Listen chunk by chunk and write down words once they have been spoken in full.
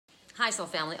Hi, Soul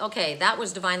Family. Okay, that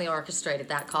was divinely orchestrated,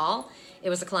 that call. It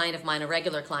was a client of mine, a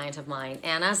regular client of mine.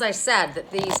 And as I said,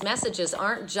 that these messages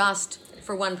aren't just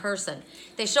for one person.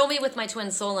 They show me with my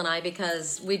twin soul and I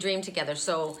because we dream together.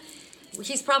 So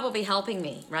he's probably helping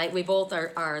me, right? We both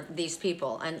are these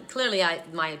people. And clearly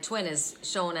my twin is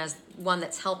shown as one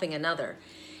that's helping another.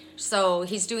 So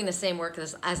he's doing the same work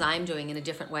as I'm doing in a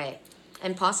different way,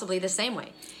 and possibly the same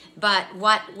way. But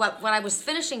what I was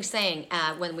finishing saying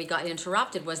when we got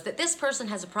interrupted was that this person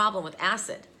has a problem with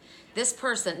acid. This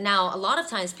person, now a lot of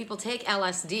times people take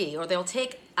LSD or they'll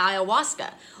take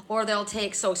ayahuasca or they'll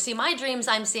take, so see my dreams,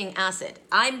 I'm seeing acid.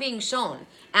 I'm being shown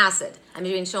acid. I'm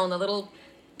being shown the little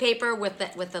paper with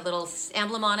the little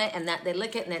emblem on it, and that they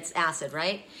lick it and it's acid,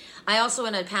 right? I also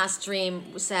in a past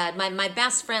dream said my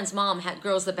best friend's mom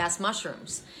grows the best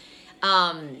mushrooms.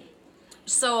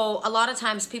 So a lot of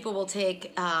times people will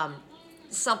take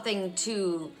something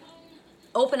to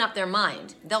open up their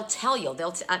mind. They'll tell you.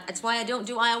 That's why I don't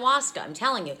do ayahuasca. I'm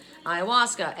telling you.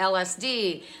 Ayahuasca,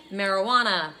 LSD,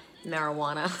 marijuana.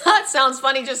 That sounds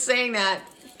funny just saying that.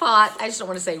 Pot. I just don't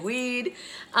want to say weed.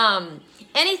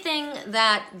 Anything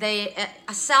that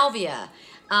salvia,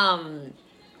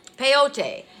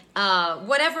 peyote,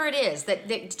 whatever it is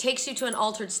that takes you to an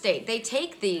altered state. They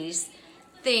take these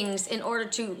things in order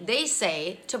to, they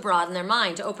say, to broaden their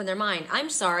mind, to open their mind. I'm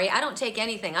sorry, I don't take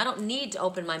anything. I don't need to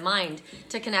open my mind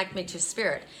to connect me to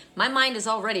spirit. My mind is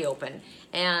already open.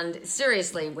 And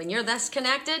seriously, when you're thus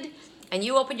connected and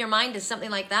you open your mind to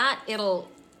something like that,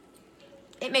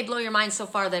 it may blow your mind so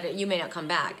far that you may not come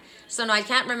back. So no, I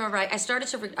can't remember. I started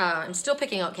to, I'm still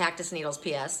picking out cactus needles,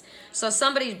 P.S. So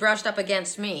somebody brushed up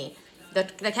against me,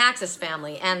 the cactus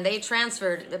family, and they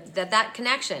transferred that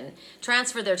connection,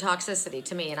 transferred their toxicity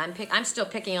to me, and I'm still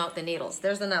picking out the needles.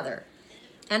 There's another,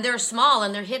 and they're small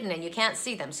and they're hidden and you can't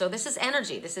see them. So this is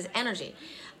energy. This is energy.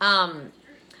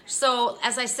 So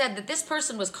as I said, that this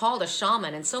person was called a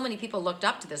shaman, and so many people looked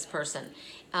up to this person.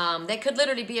 They could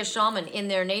literally be a shaman in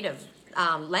their native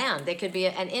land. They could be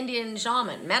an Indian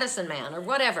shaman, medicine man, or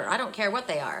whatever. I don't care what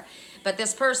they are. But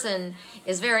this person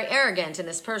is very arrogant, and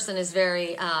this person is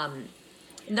very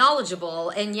knowledgeable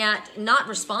and yet not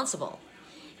responsible.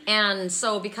 And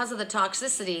so because of the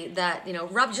toxicity that,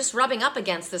 just rubbing up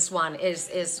against this one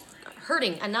is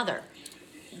hurting another,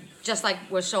 just like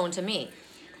was shown to me.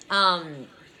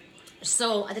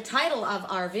 So the title of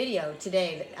our video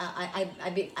today,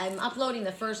 I'm uploading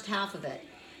the first half of it,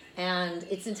 and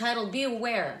it's entitled Be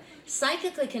Aware.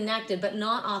 Psychically connected but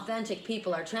not authentic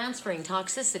people are transferring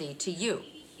toxicity to you.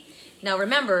 Now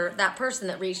remember, that person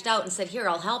that reached out and said, here,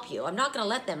 I'll help you. I'm not going to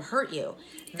let them hurt you.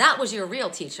 That was your real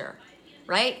teacher,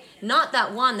 right? Not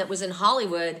that one that was in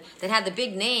Hollywood that had the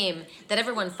big name that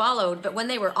everyone followed, but when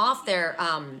they were off there,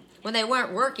 when they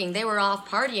weren't working, they were off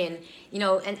partying,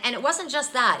 and it wasn't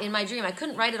just that. In my dream, I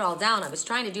couldn't write it all down. I was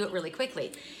trying to do it really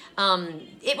quickly.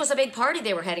 It was a big party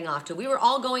they were heading off to. We were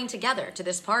all going together to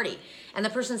this party. And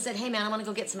the person said, hey man, I want to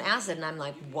go get some acid. And I'm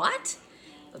like, what?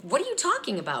 What are you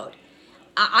talking about?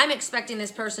 I'm expecting this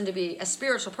person to be a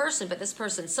spiritual person, but this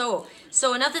person, so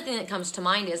another thing that comes to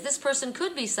mind is this person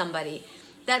could be somebody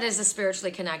that is a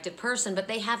spiritually connected person, but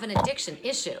they have an addiction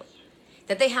issue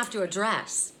that they have to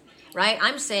address, right?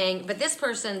 I'm saying, but this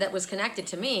person that was connected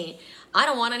to me, I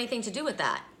don't want anything to do with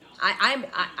that.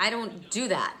 I don't do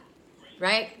that.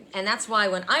 Right? And that's why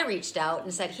when I reached out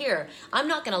and said, here, I'm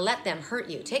not going to let them hurt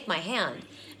you. Take my hand.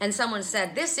 And someone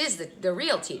said, this is the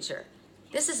real teacher.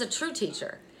 This is a true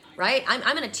teacher, right? I'm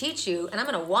going to teach you, and I'm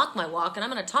going to walk my walk, and I'm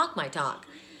going to talk my talk.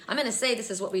 I'm going to say this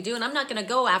is what we do, and I'm not going to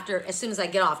go after, as soon as I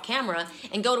get off camera,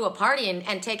 and go to a party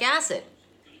and take acid.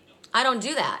 I don't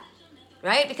do that,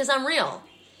 right? Because I'm real.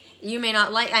 You may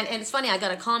not like, and it's funny, I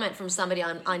got a comment from somebody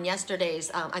on yesterday's,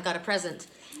 I got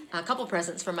a couple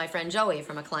presents from my friend Joey,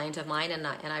 from a client of mine, and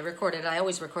I recorded. I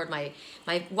always record my.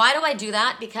 Why do I do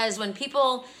that? Because when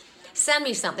people send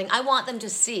me something, I want them to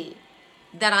see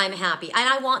that I'm happy, and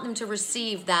I want them to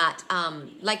receive that,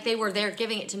 like they were there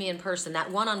giving it to me in person,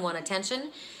 that one-on-one attention,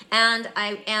 and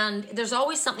there's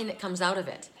always something that comes out of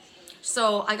it.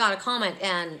 So I got a comment,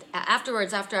 and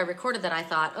afterwards, after I recorded that, I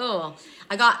thought,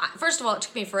 first of all, it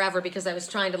took me forever because I was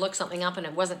trying to look something up and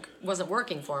it wasn't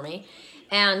working for me.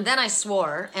 And then I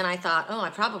swore, and I thought, I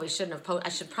probably shouldn't have I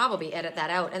should probably edit that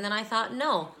out. And then I thought,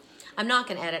 no, I'm not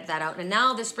going to edit that out. And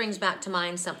now this brings back to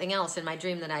mind something else in my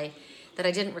dream that I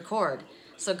didn't record.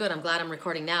 So good, I'm glad I'm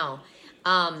recording now.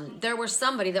 There was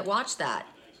somebody that watched that.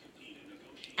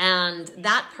 And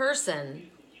that person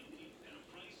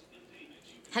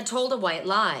had told a white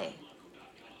lie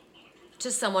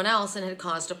to someone else and had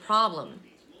caused a problem.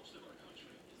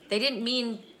 They didn't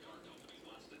mean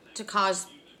to cause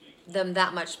them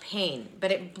that much pain.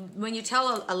 But when you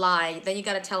tell a lie, then you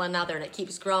got to tell another, and it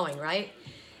keeps growing, right?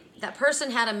 That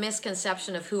person had a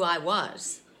misconception of who I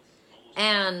was,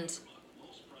 and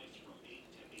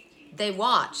they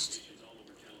watched,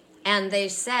 and they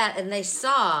said, and they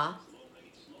saw,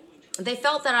 they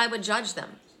felt that I would judge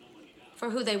them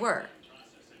for who they were.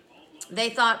 They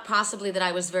thought possibly that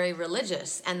I was very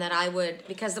religious, and that I would,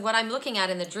 because what I'm looking at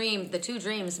in the dream, the two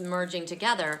dreams merging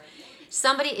together,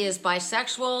 somebody is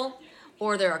bisexual,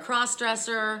 or they're a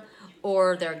cross-dresser,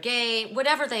 or they're gay,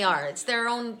 whatever they are. It's their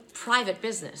own private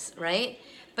business, right?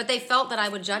 But they felt that I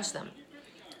would judge them,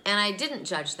 and I didn't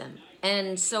judge them.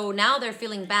 And so now they're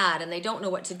feeling bad, and they don't know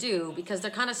what to do, because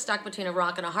they're kind of stuck between a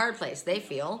rock and a hard place, they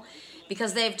feel,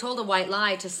 because they've told a white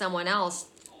lie to someone else,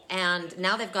 and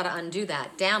now they've got to undo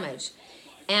that damage.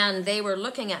 And they were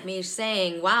looking at me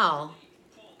saying, wow,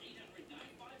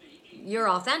 you're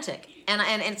authentic. And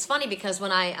it's funny because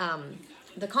when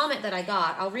the comment that I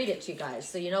got, I'll read it to you guys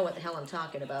so you know what the hell I'm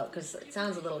talking about, because it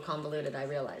sounds a little convoluted, I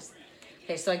realize.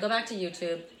 Okay, so I go back to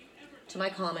YouTube, to my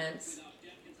comments,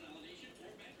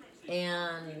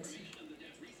 and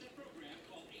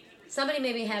somebody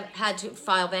maybe had to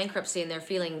file bankruptcy, and they're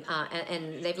feeling,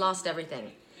 and they've lost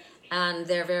everything. And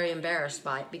they're very embarrassed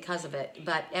because of it.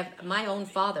 But my own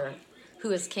father,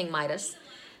 who is King Midas,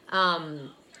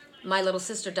 my little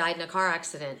sister died in a car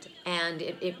accident, and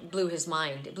it blew his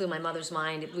mind. It blew my mother's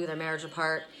mind. It blew their marriage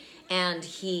apart. And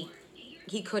he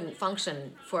couldn't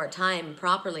function for a time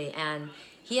properly, and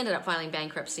he ended up filing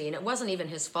bankruptcy. And it wasn't even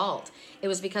his fault. It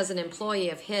was because an employee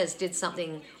of his did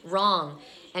something wrong,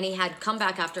 and he had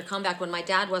comeback after comeback when my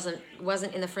dad wasn't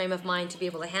in the frame of mind to be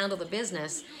able to handle the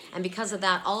business. And because of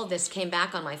that, all of this came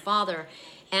back on my father,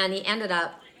 and he ended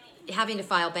up having to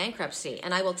file bankruptcy.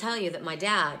 And I will tell you that my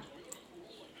dad,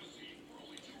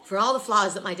 for all the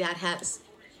flaws that my dad has,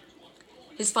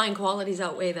 his fine qualities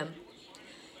outweigh them.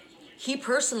 He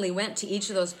personally went to each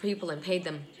of those people and paid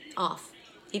them off.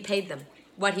 He paid them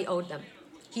what he owed them.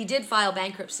 He did file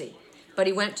bankruptcy, but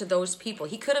he went to those people.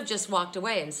 He could have just walked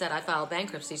away and said, I filed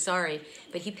bankruptcy, sorry.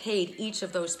 But he paid each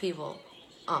of those people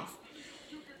off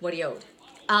what he owed.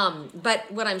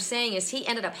 But what I'm saying is he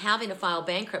ended up having to file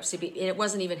bankruptcy, and it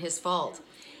wasn't even his fault.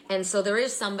 And so there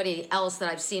is somebody else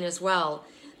that I've seen as well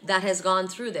that has gone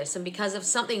through this. And because of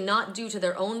something not due to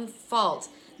their own fault,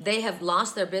 they have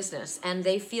lost their business, and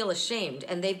they feel ashamed,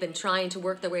 and they've been trying to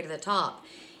work their way to the top.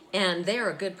 And they're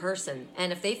a good person.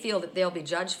 And if they feel that they'll be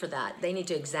judged for that, they need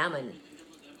to examine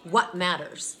what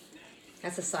matters.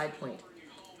 That's a side point.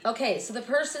 Okay, so the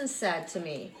person said to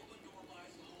me,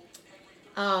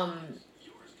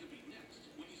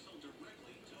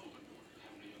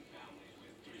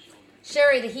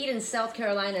 Sherry, the heat in South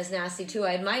Carolina is nasty too.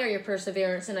 I admire your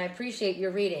perseverance, and I appreciate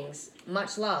your readings.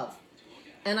 Much love.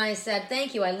 And I said,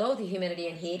 thank you. I loathe the humidity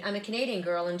and heat. I'm a Canadian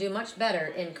girl and do much better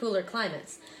in cooler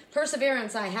climates.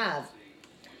 Perseverance I have.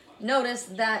 Notice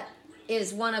that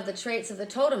is one of the traits of the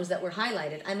totems that were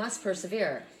highlighted. I must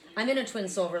persevere. I'm in a twin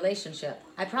soul relationship.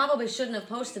 I probably shouldn't have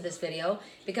posted this video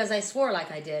because I swore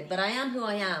like I did, but I am who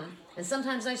I am, and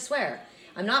sometimes I swear.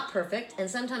 I'm not perfect, and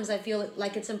sometimes I feel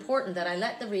like it's important that I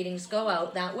let the readings go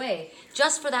out that way,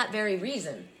 just for that very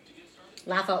reason.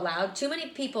 Laugh out loud. Too many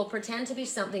people pretend to be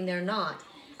something they're not.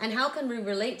 And how can we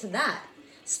relate to that?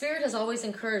 Spirit has always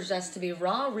encouraged us to be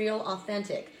raw, real,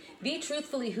 authentic. Be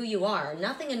truthfully who you are.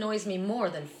 Nothing annoys me more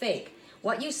than fake.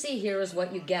 What you see here is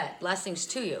what you get. Blessings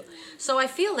to you. So I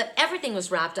feel that everything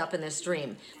was wrapped up in this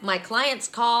dream. My client's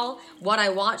call, what I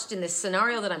watched in this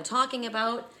scenario that I'm talking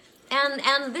about,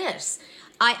 and this.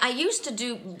 I used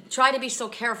to try to be so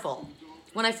careful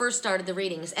when I first started the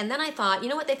readings. And then I thought, you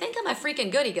know what? They think I'm a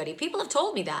freaking goody-goody. People have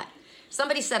told me that.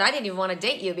 Somebody said, I didn't even want to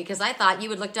date you because I thought you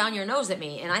would look down your nose at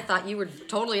me. And I thought you were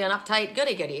totally an uptight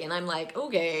goody-goody. And I'm like,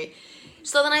 okay.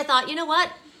 So then I thought, you know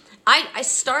what? I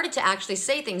started to actually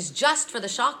say things just for the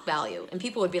shock value. And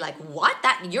people would be like, what?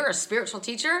 You're a spiritual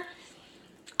teacher?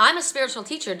 I'm a spiritual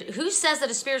teacher. Who says that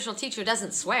a spiritual teacher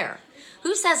doesn't swear?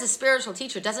 Who says a spiritual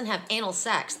teacher doesn't have anal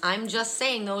sex? I'm just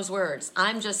saying those words.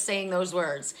 I'm just saying those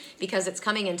words because it's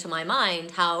coming into my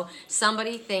mind how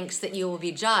somebody thinks that you will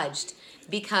be judged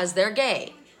because they're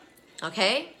gay.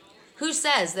 Okay? Who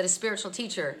says that a spiritual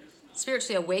teacher,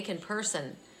 spiritually awakened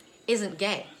person, isn't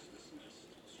gay?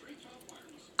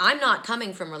 I'm not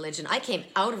coming from religion. I came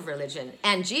out of religion.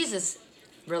 And Jesus'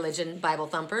 religion, Bible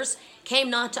thumpers, came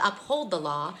not to uphold the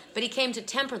law, but he came to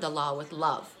temper the law with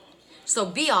love. So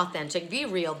be authentic, be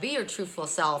real, be your truthful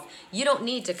self. You don't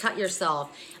need to cut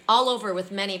yourself all over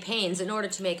with many pains in order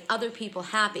to make other people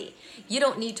happy. You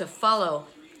don't need to follow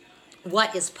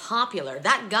what is popular.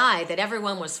 That guy that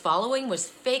everyone was following was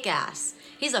fake ass.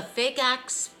 He's a fake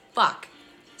ass fuck.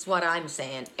 It's what I'm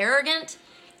saying. Arrogant,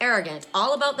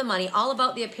 all about the money, all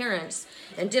about the appearance,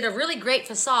 and did a really great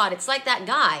facade. It's like that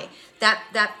guy,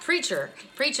 that preacher,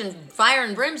 preaching fire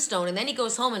and brimstone, and then he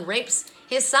goes home and rapes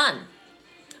his son,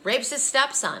 rapes his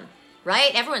stepson,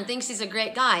 right? Everyone thinks he's a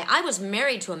great guy. I was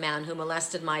married to a man who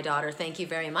molested my daughter, thank you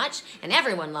very much, and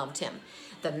everyone loved him.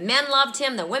 The men loved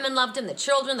him, the women loved him, the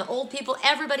children, the old people,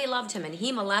 everybody loved him, and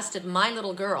he molested my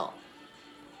little girl.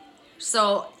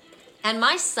 So, and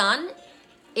my son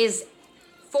is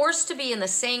forced to be in the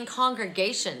same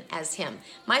congregation as him.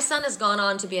 My son has gone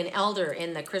on to be an elder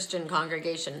in the Christian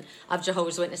congregation of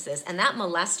Jehovah's Witnesses, and that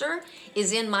molester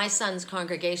is in my son's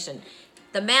congregation.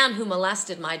 The man who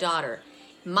molested my daughter.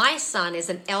 My son is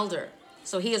an elder,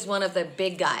 so he is one of the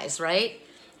big guys, right?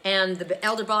 And the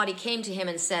elder body came to him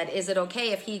and said, is it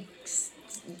okay if he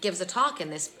gives a talk in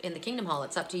the Kingdom Hall?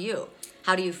 It's up to you.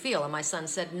 How do you feel? And my son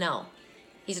said, no.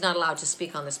 He's not allowed to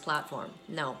speak on this platform.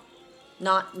 No.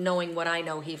 Not knowing what I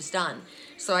know he's done.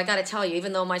 So I got to tell you,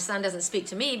 even though my son doesn't speak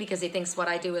to me because he thinks what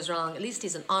I do is wrong, at least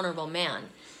he's an honorable man.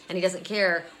 And he doesn't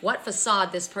care what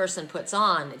facade this person puts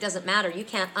on. It doesn't matter. You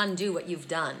can't undo what you've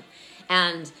done.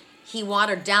 And he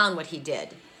watered down what he did.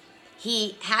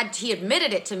 He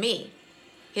admitted it to me.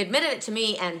 He admitted it to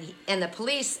me, and the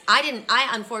police,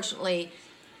 unfortunately,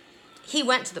 he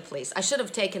went to the police. I should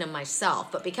have taken him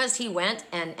myself, but because he went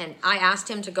and I asked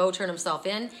him to go turn himself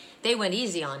in, they went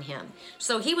easy on him.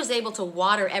 So he was able to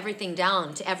water everything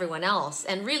down to everyone else.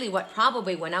 And really what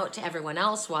probably went out to everyone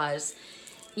else was,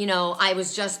 I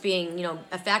was just being,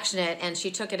 affectionate, and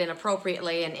she took it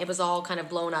inappropriately, and it was all kind of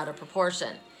blown out of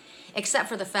proportion. Except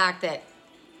for the fact that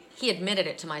he admitted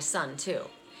it to my son too.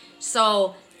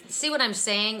 So see what I'm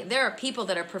saying? There are people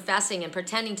that are professing and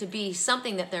pretending to be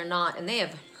something that they're not, and they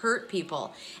have hurt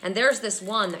people. And there's this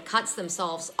one that cuts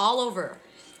themselves all over.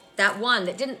 That one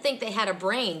that didn't think they had a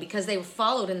brain because they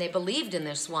followed and they believed in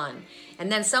this one.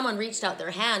 And then someone reached out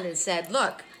their hand and said,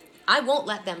 look, I won't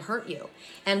let them hurt you.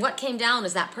 And what came down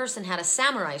is that person had a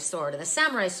samurai sword, and the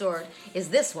samurai sword is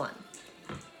this one.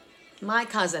 My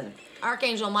cousin,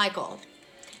 Archangel Michael.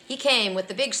 He came with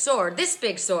the big sword, this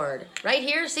big sword, right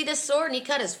here. See this sword? And he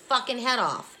cut his fucking head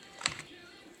off.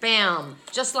 Bam.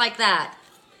 Just like that.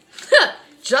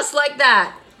 Just like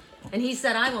that. And he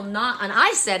said, I will not, and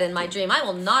I said in my dream, I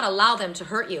will not allow them to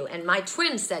hurt you. And my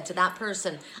twin said to that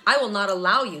person, I will not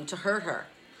allow you to hurt her.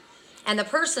 And the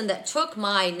person that took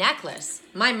my necklace,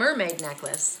 my mermaid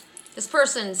necklace, this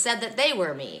person said that they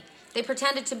were me. They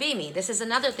pretended to be me. This is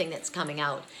another thing that's coming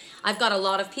out. I've got a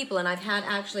lot of people, and I've had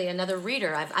actually another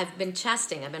reader. I've been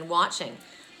testing, I've been watching.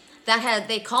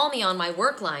 They call me on my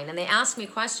work line, and they ask me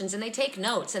questions, and they take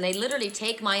notes, and they literally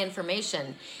take my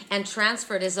information and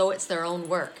transfer it as though it's their own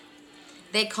work.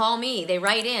 They call me, they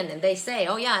write in, and they say,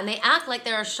 oh yeah, and they act like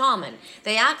they're a shaman.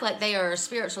 They act like they are a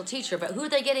spiritual teacher, but who are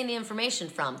they getting the information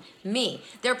from? Me.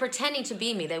 They're pretending to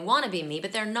be me. They want to be me,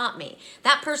 but they're not me.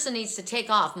 That person needs to take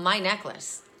off my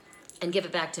necklace and give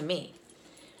it back to me.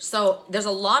 So there's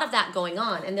a lot of that going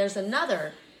on. And there's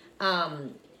another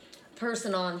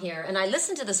person on here, and I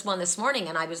listened to this one this morning,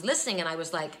 and I was listening, and I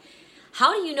was like,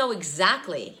 how do you know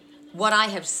exactly what I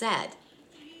have said?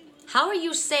 How are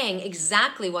you saying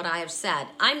exactly what I have said?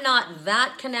 I'm not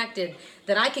that connected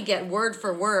that I could get word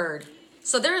for word.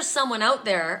 So there is someone out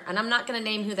there, and I'm not going to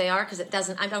name who they are because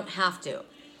I don't have to,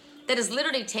 that is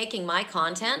literally taking my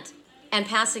content and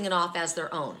passing it off as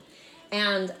their own.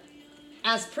 And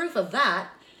as proof of that,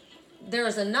 there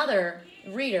is another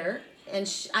reader, and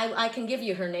I can give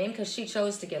you her name because she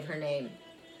chose to give her name.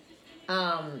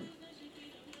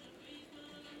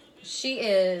 She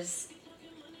is...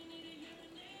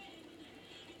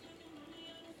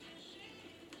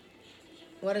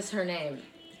 What is her name?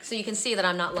 So you can see that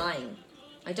I'm not lying.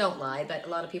 I don't lie, but a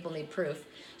lot of people need proof.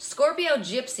 Scorpio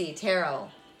Gypsy Tarot.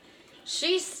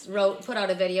 She put out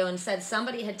a video and said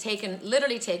somebody had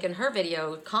literally taken her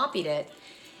video, copied it,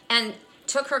 and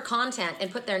took her content and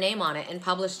put their name on it and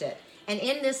published it. And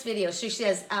in this video, she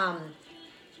says,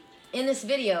 in this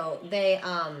video, they,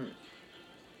 oh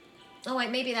wait,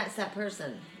 maybe that's that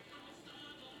person.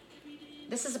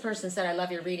 This is a person who said, I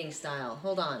love your reading style.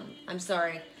 Hold on. I'm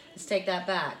sorry. Let's take that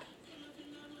back.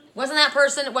 Wasn't that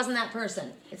person? It wasn't that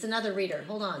person. It's another reader.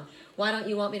 Hold on. Why don't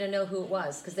you want me to know who it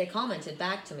was? Because they commented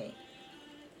back to me.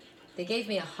 They gave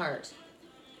me a heart.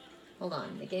 Hold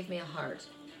on. They gave me a heart.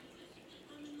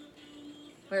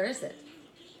 Where is it?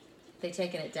 They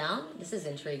taken it down? This is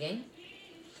intriguing.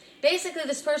 Basically,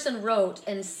 this person wrote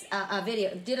and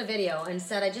did a video and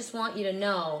said, I just want you to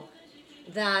know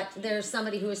that there's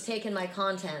somebody who has taken my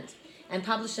content and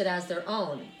published it as their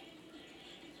own.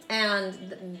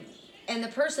 And the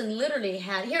person literally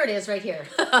had, here it is right here.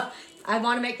 I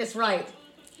want to make this right.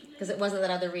 because it wasn't that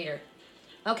other reader.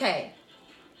 Okay.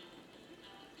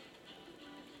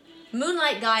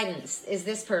 Moonlight Guidance is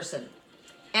this person.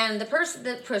 And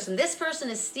this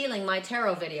person is stealing my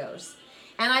tarot videos.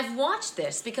 And I've watched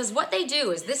this because what they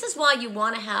do is, this is why you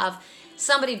want to have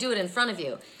somebody do it in front of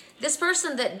you. This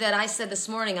person that I said this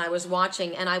morning, I was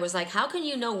watching and I was like, how can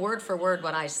you know word for word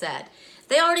what I said?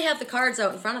 They already have the cards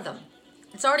out in front of them.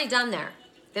 It's already done there.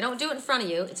 They don't do it in front of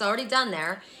you. It's already done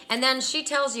there. And then she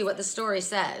tells you what the story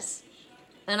says.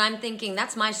 And I'm thinking,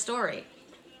 that's my story.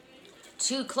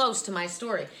 Too close to my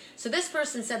story. So this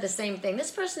person said the same thing.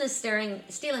 This person is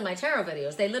stealing my tarot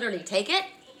videos. They literally take it,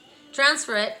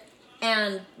 transfer it,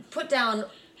 and put down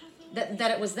that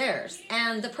it was theirs.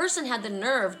 And the person had the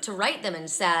nerve to write them and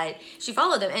said, she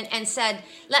followed them and said,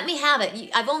 let me have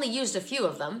it. I've only used a few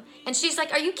of them. And she's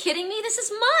like, are you kidding me? This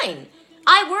is mine.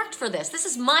 I worked for this. This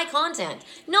is my content.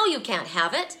 No, you can't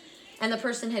have it. And the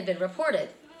person had been reported.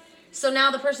 So now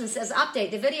the person says,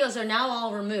 update, the videos are now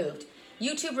all removed.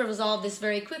 YouTube resolved this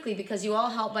very quickly because you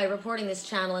all helped by reporting this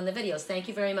channel and the videos. Thank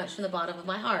you very much from the bottom of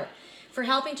my heart for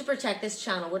helping to protect this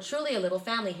channel. We're truly a little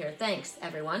family here. Thanks,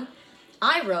 everyone.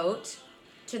 I wrote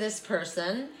to this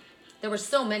person. There were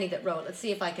so many that wrote. Let's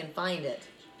see if I can find it.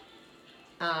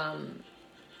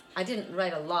 I didn't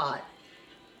write a lot.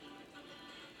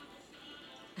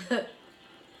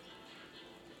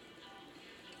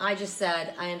 I just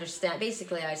said, I understand.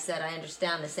 Basically, I said, I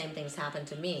understand the same things happened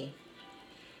to me.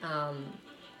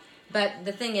 But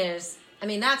the thing is, I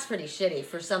mean, that's pretty shitty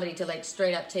for somebody to like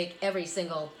straight up take every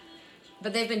single,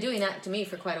 but they've been doing that to me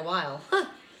for quite a while.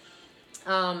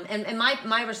 And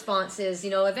my response is, you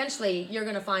know, eventually you're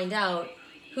going to find out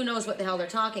who knows what the hell they're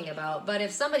talking about. But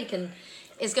if somebody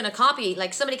is going to copy,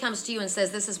 like somebody comes to you and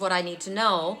says, this is what I need to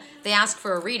know. They ask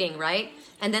for a reading, right?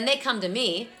 And then they come to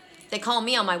me. They call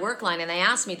me on my work line and they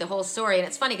ask me the whole story. And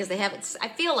it's funny because they have it, I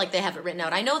feel like they have it written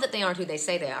out. I know that they aren't who they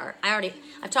say they are.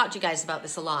 I've talked to you guys about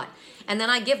this a lot. And then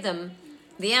I give them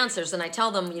the answers and I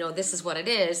tell them, you know, this is what it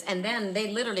is. And then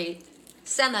they literally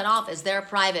send that off as their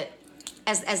private,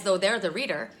 as though they're the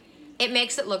reader. It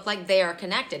makes it look like they are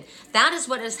connected. That is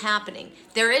what is happening.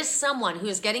 There is someone who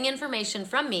is getting information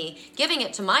from me, giving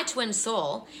it to my twin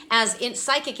soul as in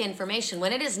psychic information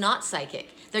when it is not psychic.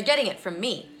 They're getting it from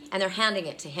me and they're handing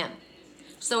it to him.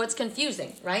 So it's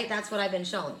confusing, right? That's what I've been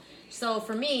shown. So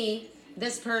for me,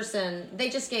 this person, they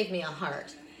just gave me a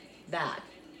heart back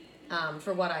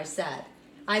for what I said.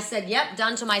 I said, yep,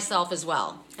 done to myself as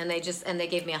well. And they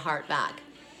gave me a heart back.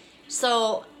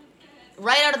 So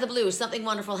right out of the blue, something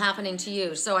wonderful happening to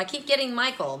you. So I keep getting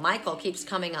Michael. Michael keeps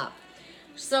coming up.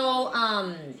 So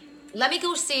let me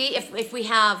go see if we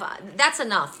have, that's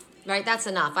enough, right? That's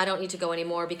enough. I don't need to go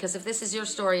anymore because if this is your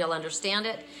story, you'll understand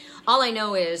it. All I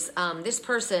know is this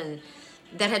person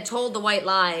that had told the white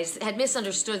lies had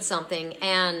misunderstood something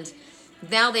and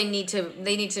now they need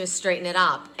to straighten it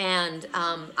up. And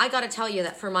I got to tell you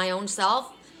that for my own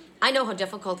self, I know how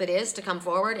difficult it is to come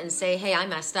forward and say, hey, I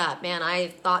messed up. Man, I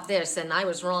thought this and I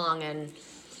was wrong. And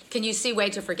can you see a way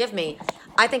to forgive me?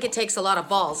 I think it takes a lot of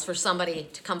balls for somebody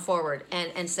to come forward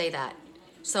and say that.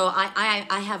 So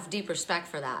I have deep respect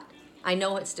for that. I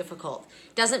know it's difficult.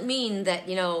 Doesn't mean that,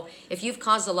 you know, if you've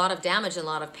caused a lot of damage and a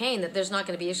lot of pain, that there's not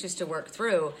going to be issues to work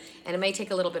through. And it may take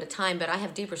a little bit of time, but I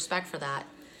have deep respect for that.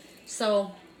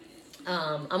 So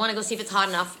I want to go see if it's hot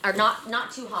enough, or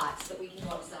not too hot, so that we can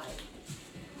go outside.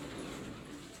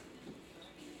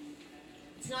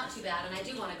 It's not too bad, and I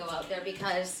do want to go out there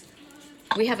because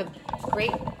we have a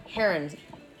great heron.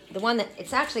 The one that,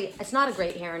 it's not a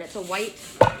great heron, it's a white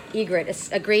egret.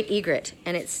 It's a great egret,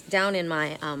 and it's down in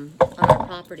my, on our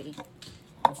property.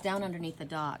 It's down underneath the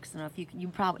docks. I don't know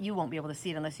if you won't be able to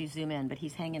see it unless you zoom in, but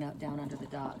he's hanging out down under the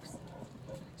docks.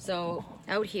 So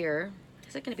out here,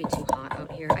 is it going to be too hot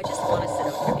out here? I just want to sit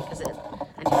out here because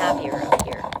I'm happier out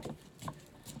here,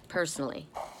 personally.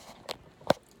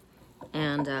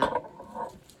 And I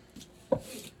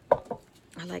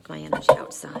like my energy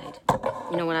outside.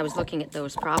 You know, when I was looking at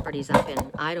those properties up in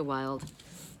Idlewild,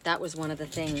 that was one of the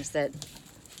things that,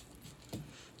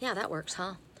 yeah, that works,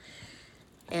 huh?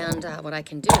 And what I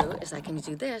can do is I can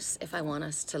do this if I want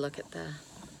us to look at the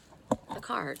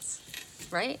cards,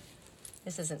 right?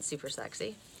 This isn't super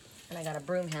sexy. And I got a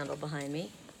broom handle behind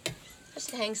me. I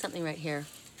should hang something right here.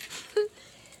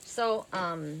 So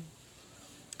I'm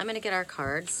going to get our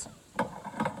cards.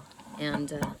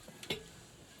 And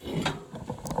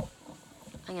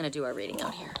I'm going to do our reading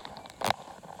out here.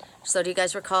 So do you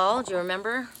guys recall? Do you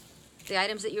remember the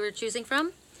items that you were choosing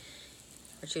from?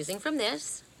 We're choosing from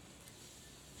this.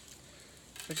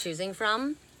 We're choosing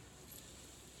from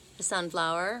the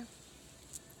sunflower,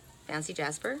 fancy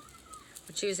Jasper.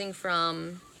 We're choosing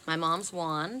from my mom's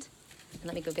wand. And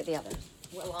let me go get the others,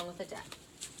 along with the deck.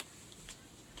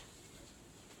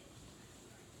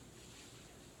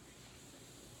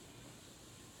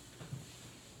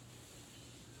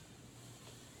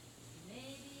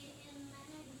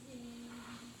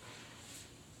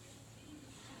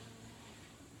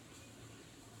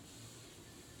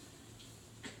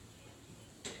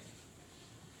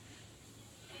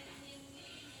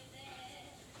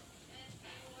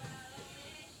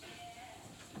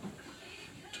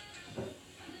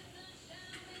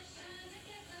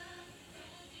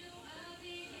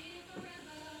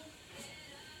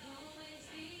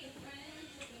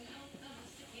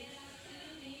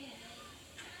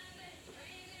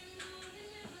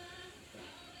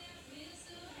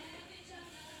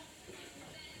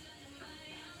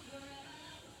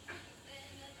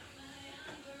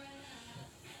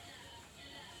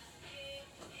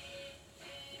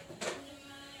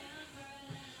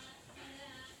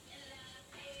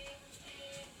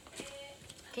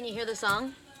 Can you hear the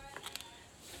song?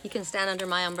 You can stand under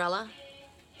my umbrella.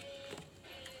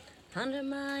 Under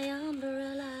my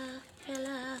umbrella,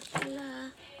 ella,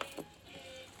 ella.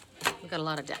 We've got a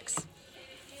lot of decks.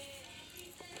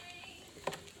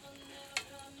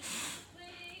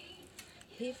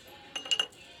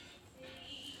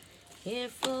 Here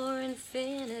for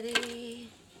infinity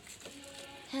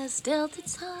has dealt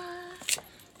its heart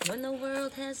when the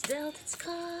world has dealt its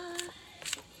card.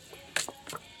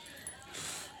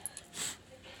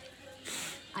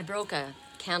 I broke a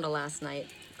candle last night.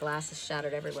 Glasses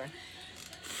shattered everywhere.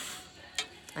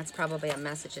 That's probably a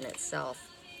message in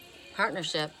itself.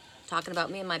 Partnership, talking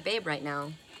about me and my babe right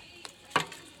now.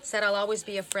 Said I'll always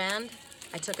be a friend.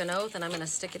 I took an oath and I'm gonna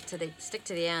stick to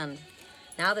the end.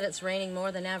 Now that it's raining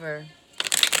more than ever,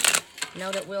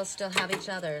 know that we'll still have each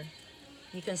other.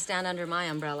 You can stand under my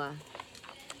umbrella.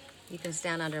 You can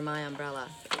stand under my umbrella.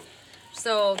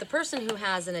 So the person who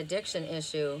has an addiction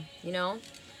issue, you know,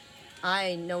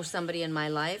 I know somebody in my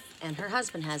life and her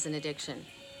husband has an addiction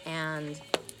and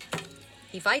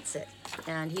he fights it.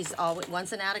 And he's always,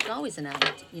 once an addict, always an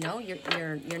addict. You know,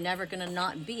 you're never gonna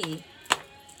not be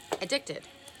addicted.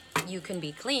 You can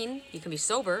be clean, you can be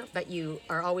sober, but you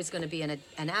are always gonna be an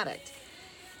addict.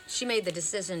 She made the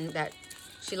decision that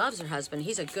she loves her husband.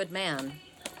 He's a good man.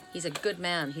 He's a good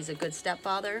man. He's a good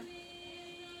stepfather.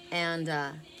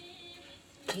 And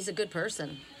he's a good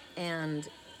person. And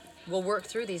we'll work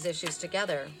through these issues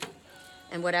together.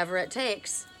 And whatever it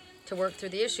takes to work through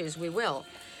the issues, we will.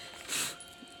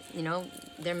 You know,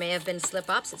 there may have been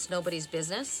slip-ups. It's nobody's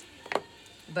business.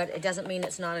 But it doesn't mean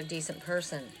it's not a decent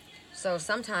person. So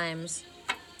sometimes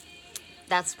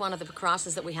that's one of the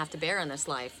crosses that we have to bear in this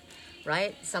life,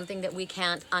 right? Something that we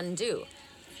can't undo.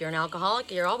 If you're an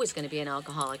alcoholic, you're always going to be an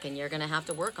alcoholic, and you're going to have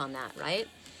to work on that, right?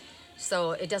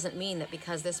 So it doesn't mean that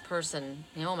because this person,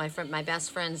 you know, my best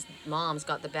friend's mom's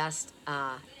got the best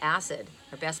acid,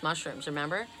 or best mushrooms,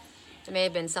 remember? It may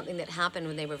have been something that happened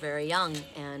when they were very young,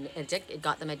 and it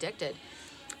got them addicted.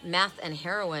 Meth and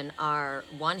heroin are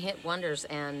one-hit wonders,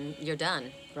 and you're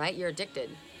done, right? You're addicted.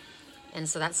 And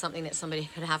so that's something that somebody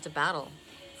could have to battle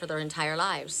for their entire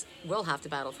lives, will have to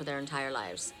battle for their entire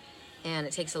lives. And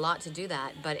it takes a lot to do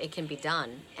that, but it can be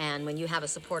done. And when you have a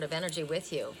supportive energy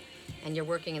with you, and you're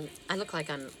working in, I look like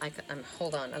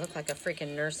hold on, I look like a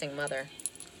freaking nursing mother.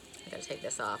 I gotta take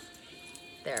this off.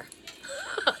 There.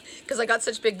 Because I got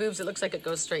such big boobs, it looks like it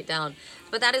goes straight down.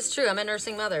 But that is true, I'm a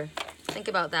nursing mother. Think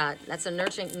about that. That's a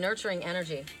nurturing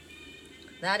energy.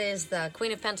 That is the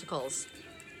Queen of Pentacles.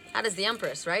 That is the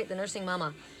Empress, right? The nursing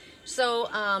mama. So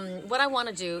what I want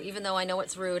to do, even though I know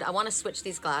it's rude, I want to switch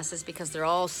these glasses because they're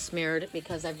all smeared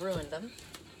because I've ruined them.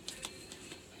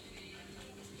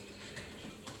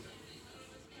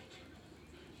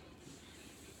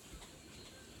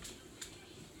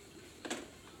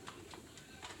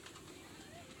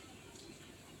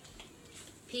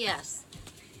 P.S.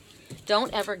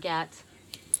 Don't ever get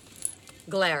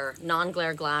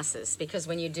non-glare glasses, because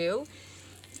when you do,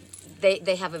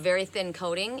 they have a very thin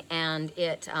coating, and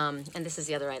it and this is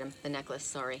the other item, the necklace,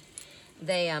 sorry.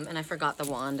 They and I forgot the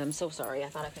wand. I'm so sorry. I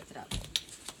thought I picked it up.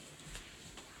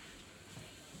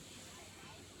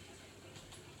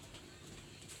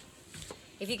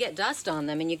 If you get dust on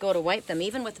them and you go to wipe them,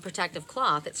 even with the protective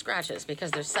cloth, it scratches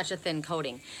because there's such a thin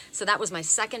coating. So that was my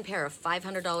second pair of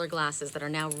 $500 glasses that are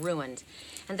now ruined.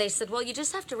 And they said, well, you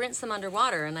just have to rinse them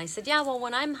underwater. And I said, yeah, well,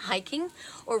 when I'm hiking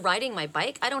or riding my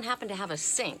bike, I don't happen to have a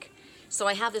sink. So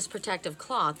I have this protective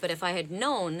cloth, but if I had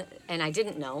known, and I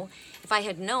didn't know, if I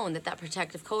had known that that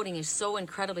protective coating is so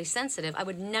incredibly sensitive, I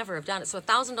would never have done it. So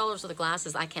 $1,000 worth of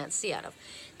glasses I can't see out of.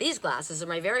 These glasses are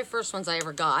my very first ones I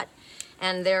ever got,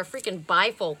 and they're freaking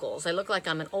bifocals. I look like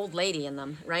I'm an old lady in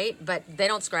them, right? But they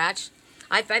don't scratch.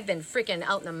 I've been freaking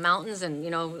out in the mountains and, you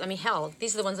know, I mean, hell,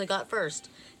 these are the ones I got first.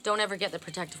 Don't ever get the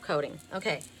protective coating.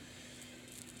 Okay.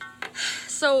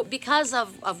 So because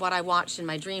of what I watched in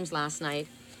my dreams last night,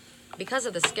 because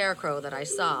of the scarecrow that I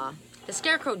saw, the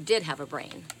scarecrow did have a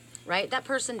brain, right? That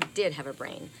person did have a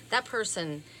brain. That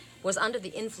person was under the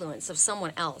influence of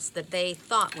someone else that they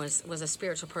thought was a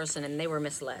spiritual person, and they were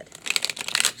misled.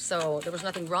 So there was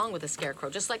nothing wrong with the scarecrow.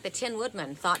 Just like the Tin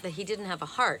Woodman thought that he didn't have a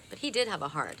heart, but he did have a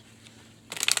heart.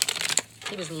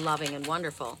 He was loving and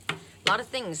wonderful. A lot of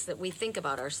things that we think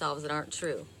about ourselves that aren't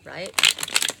true, right?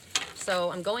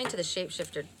 So I'm going to the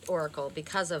Shapeshifter Oracle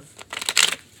because of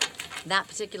that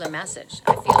particular message.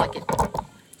 I feel like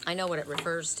I know what it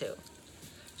refers to.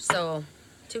 So,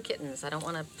 2 kittens. I don't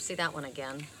want to see that one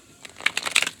again.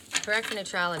 Correct for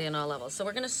neutrality on all levels. So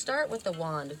we're going to start with the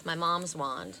wand, with my mom's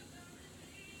wand.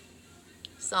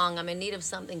 Song, I'm in need of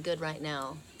something good right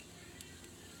now.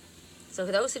 So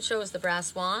for those who chose the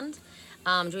brass wand,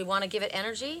 do we want to give it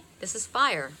energy? This is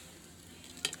fire.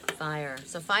 Fire.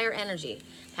 So fire energy.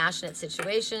 Passionate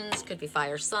situations, could be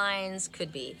fire signs,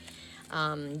 could be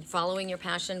following your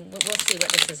passion. We'll see what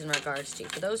this is in regards to.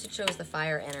 For those who chose the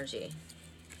fire energy,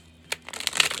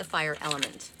 the fire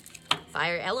element.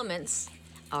 Fire elements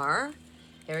are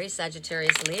Aries,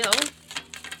 Sagittarius, Leo.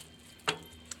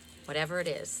 Whatever it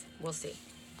is, we'll see.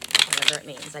 Whatever it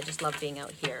means. I just love being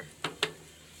out here.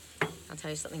 I'll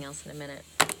tell you something else in a minute.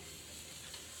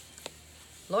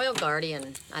 Loyal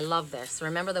Guardian. I love this.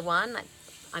 Remember the one?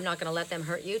 I'm not going to let them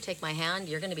hurt you. Take my hand.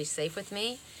 You're going to be safe with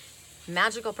me.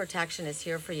 Magical protection is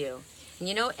here for you. And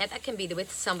you know, that can be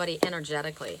with somebody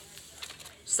energetically.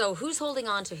 So who's holding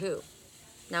on to who?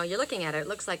 Now you're looking at it. It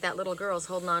looks like that little girl's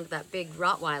holding on to that big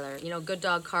Rottweiler. You know, good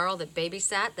dog Carl that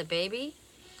babysat the baby.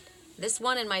 This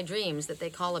one in my dreams that they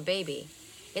call a baby.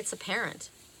 It's a parent,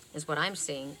 is what I'm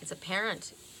seeing. It's a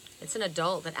parent. It's an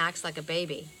adult that acts like a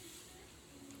baby.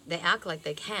 They act like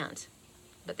they can't,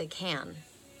 but they can.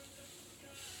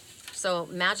 So,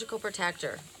 magical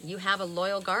protector. You have a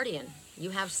loyal guardian. You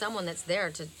have someone that's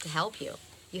there to help you.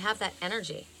 You have that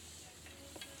energy.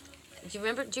 Do you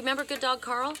remember Good Dog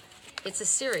Carl? It's a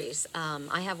series.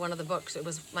 I have one of the books. It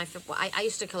was I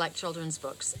used to collect children's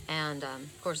books, and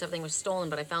of course everything was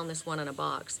stolen, but I found this one in a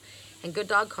box. And Good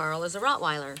Dog Carl is a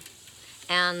Rottweiler.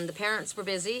 And the parents were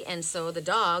busy, and so the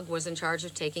dog was in charge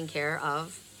of taking care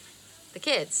of the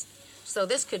kids. So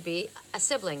this could be a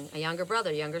sibling, a younger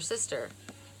brother, younger sister,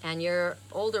 and your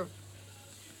older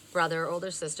brother,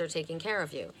 older sister taking care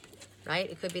of you, right?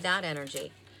 It could be that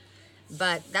energy.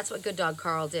 But that's what Good Dog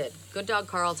Carl did. Good Dog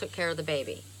Carl took care of the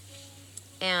baby.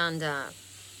 And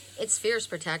it's fierce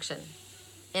protection.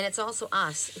 And it's also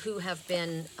us who have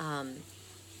been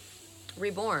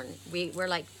reborn. We're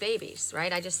like babies,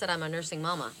 right? I just said I'm a nursing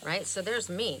mama, right? So there's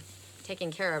me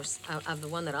taking care of the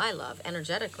one that I love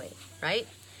energetically, right?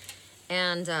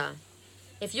 And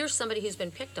if you're somebody who's been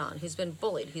picked on, who's been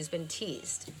bullied, who's been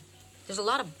teased, there's a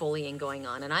lot of bullying going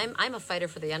on. And I'm a fighter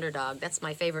for the underdog. That's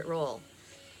my favorite role.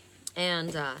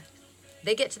 And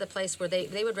they get to the place where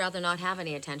they would rather not have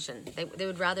any attention. They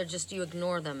would rather just you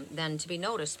ignore them than to be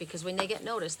noticed, because when they get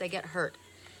noticed, they get hurt.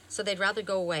 So they'd rather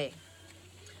go away.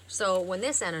 So when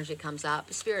this energy comes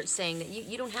up, Spirit's saying that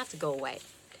you don't have to go away.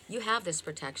 You have this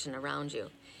protection around you.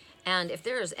 And if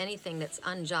there is anything that's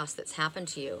unjust that's happened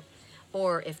to you,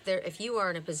 or if you are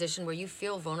in a position where you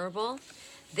feel vulnerable,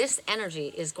 this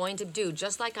energy is going to do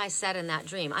just like I said in that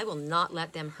dream. I will not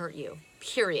let them hurt you,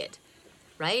 period,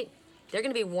 right? They're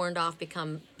going to be warned off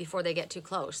before they get too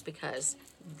close, because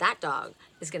that dog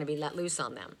is going to be let loose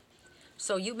on them.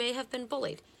 So you may have been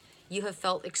bullied. You have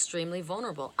felt extremely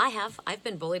vulnerable. I've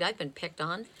been bullied. I've been picked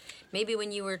on. Maybe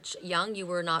when you were young, you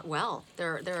were not well.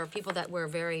 There are people that were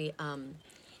very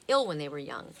ill when they were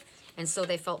young, and so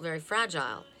they felt very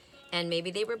fragile. And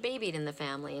maybe they were babied in the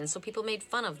family, and so people made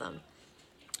fun of them.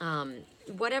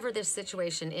 Whatever this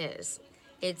situation is,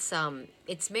 it's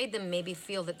made them maybe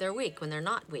feel that they're weak when they're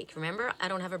not weak. Remember, I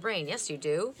don't have a brain. Yes, you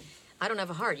do. I don't have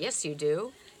a heart. Yes, you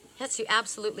do. Yes, you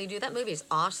absolutely do. That movie is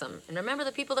awesome. And remember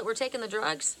the people that were taking the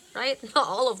drugs, right? Not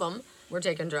all of them were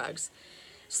taking drugs.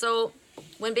 So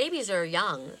when babies are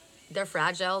young, they're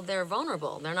fragile, they're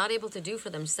vulnerable. They're not able to do for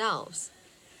themselves.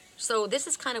 So this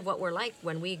is kind of what we're like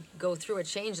when we go through a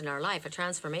change in our life, a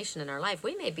transformation in our life.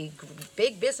 We may be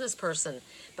big business person,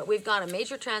 but we've got a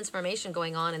major transformation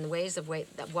going on in the ways of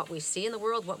what we see in the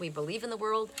world, what we believe in the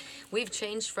world. We've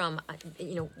changed from,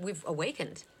 we've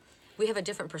awakened. We have a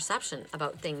different perception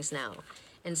about things now.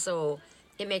 And so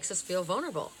it makes us feel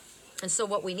vulnerable. And so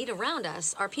what we need around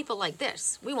us are people like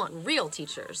this. We want real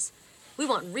teachers. We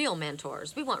want real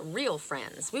mentors. We want real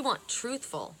friends. We want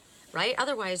truthful, right?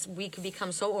 Otherwise, we can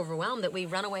become so overwhelmed that we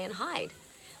run away and hide,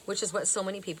 which is what so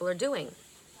many people are doing.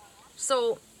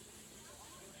 So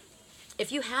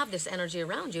if you have this energy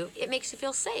around you, it makes you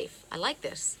feel safe. I like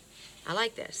this. I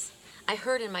like this. I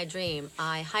heard in my dream,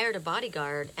 I hired a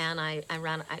bodyguard and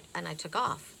I took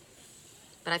off.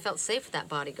 But I felt safe with that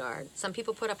bodyguard. Some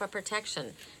people put up a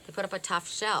protection. They put up a tough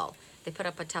shell. They put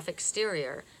up a tough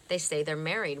exterior. They say they're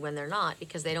married when they're not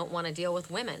because they don't want to deal with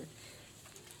women.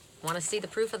 Want to see the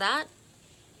proof of that?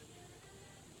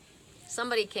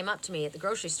 Somebody came up to me at the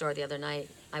grocery store the other night.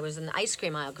 I was in the ice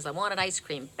cream aisle because I wanted ice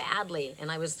cream badly.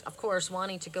 And I was, of course,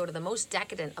 wanting to go to the most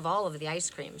decadent of all of the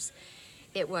ice creams.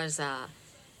 It was a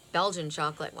Belgian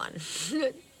chocolate one.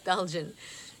 Belgian.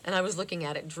 And I was looking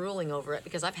at it, drooling over it,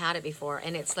 because I've had it before.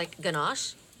 And it's like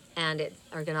ganache,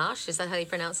 or ganache, is that how you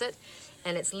pronounce it?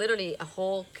 And it's literally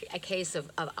a case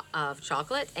of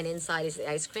chocolate, and inside is the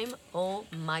ice cream. Oh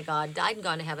my God, died and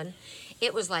gone to heaven.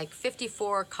 It was like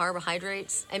 54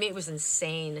 carbohydrates. I mean, it was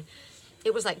insane.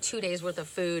 It was like 2 days worth of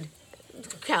food,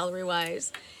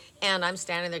 calorie-wise. And I'm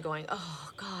standing there going,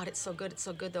 oh God, it's so good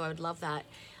though, I would love that.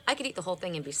 I could eat the whole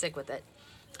thing and be sick with it.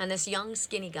 And this young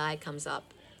skinny guy comes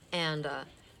up, and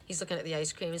he's looking at the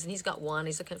ice creams, and he's got one,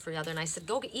 he's looking for the other, and I said,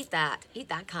 go eat that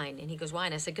kind. And he goes, why?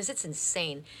 And I said, because it's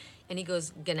insane. And he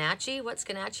goes, ganache? What's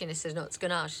ganache? And I said, no, it's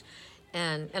ganache.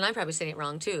 And I'm probably saying it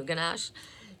wrong too, ganache.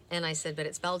 And I said, but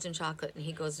it's Belgian chocolate. And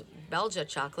he goes, Belgia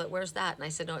chocolate, where's that? And I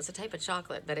said, no, it's a type of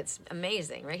chocolate, but it's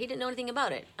amazing, right? He didn't know anything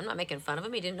about it. I'm not making fun of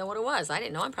him. He didn't know what it was. I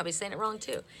didn't know. I'm probably saying it wrong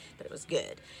too, but it was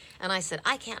good. And I said,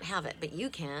 I can't have it, but you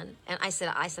can. And I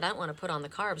said, I don't want to put on the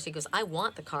carbs. He goes, I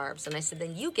want the carbs. And I said,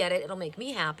 then you get it. It'll make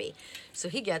me happy. So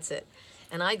he gets it.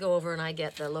 And I go over and I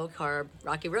get the low carb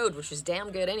Rocky Road, which was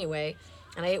damn good anyway.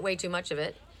 And I ate way too much of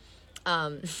it.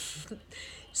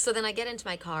 So then I get into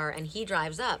my car and he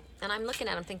drives up, and I'm looking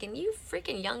at him thinking, you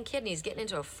freaking young kid, and he's getting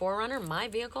into a 4Runner, my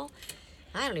vehicle.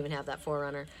 I don't even have that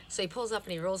 4Runner. So he pulls up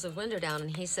and he rolls his window down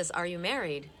and he says, are you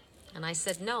married? And I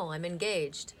said, no, I'm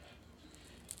engaged.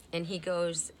 And he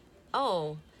goes,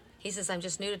 oh, he says, I'm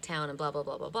just new to town and blah, blah,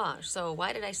 blah, blah, blah. So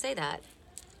why did I say that?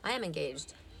 I am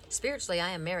engaged. Spiritually,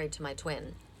 I am married to my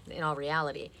twin in all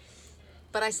reality.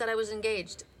 But I said I was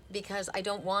engaged because I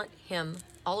don't want him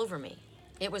all over me.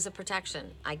 It was a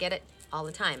protection. I get it all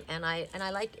the time. And I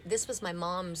like, this was my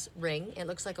mom's ring. It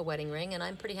looks like a wedding ring, and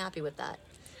I'm pretty happy with that.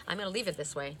 I'm going to leave it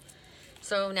this way.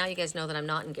 So now you guys know that I'm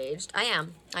not engaged. I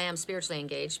am spiritually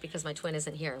engaged because my twin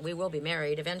isn't here. We will be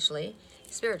married eventually.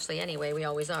 Spiritually anyway, we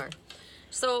always are.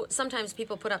 So sometimes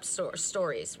people put up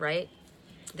stories, right?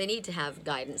 They need to have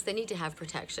guidance. They need to have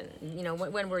protection. You know,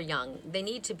 when we're young, they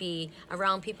need to be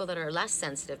around people that are less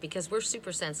sensitive, because we're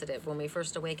super sensitive when we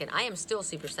first awaken. I am still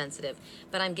super sensitive,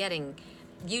 but I'm getting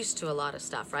used to a lot of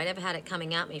stuff, right? I've had it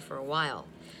coming at me for a while.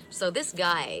 So this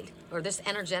guide, or this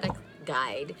energetic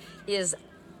guide, is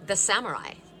the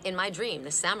samurai. In my dream,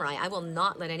 the samurai, I will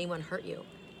not let anyone hurt you.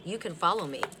 You can follow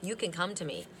me. You can come to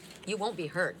me. You won't be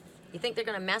hurt. You think they're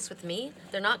going to mess with me?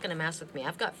 They're not going to mess with me.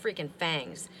 I've got freaking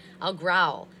fangs. I'll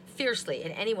growl fiercely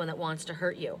at anyone that wants to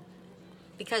hurt you,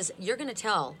 because you're going to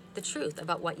tell the truth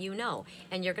about what you know,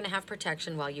 and you're going to have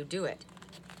protection while you do it.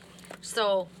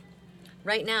 So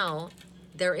right now,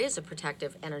 there is a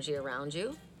protective energy around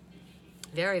you.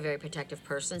 Very, very protective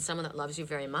person, someone that loves you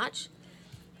very much.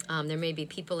 There may be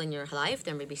people in your life,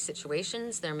 there may be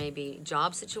situations, there may be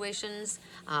job situations,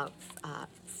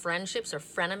 friendships or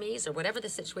frenemies, or whatever the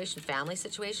situation, family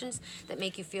situations that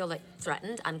make you feel like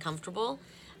threatened, uncomfortable,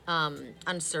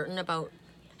 uncertain about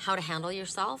how to handle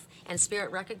yourself. And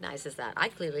Spirit recognizes that. I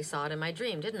clearly saw it in my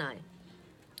dream, didn't I?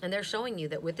 And they're showing you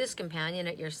that with this companion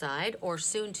at your side, or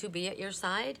soon to be at your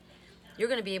side, you're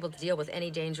going to be able to deal with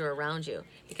any danger around you,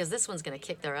 because this one's going to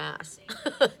kick their ass.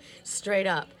 Straight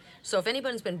up. So if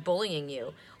anyone's been bullying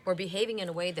you or behaving in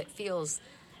a way that feels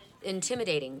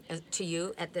intimidating to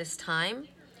you at this time,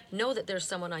 know that there's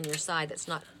someone on your side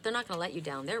they're not going to let you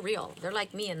down. They're real. They're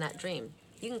like me in that dream.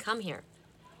 You can come here.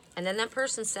 And then that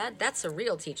person said, that's a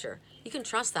real teacher. You can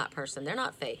trust that person. They're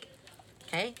not fake.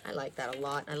 Okay? I like that a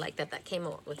lot. I like that came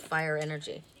out with fire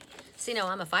energy. See, now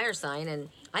I'm a fire sign, and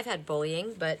I've had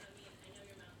bullying, but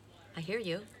I hear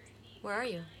you. Where are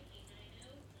you?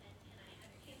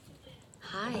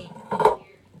 Hi.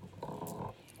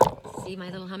 See my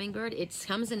little hummingbird? It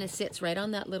comes and it sits right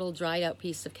on that little dried out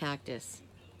piece of cactus.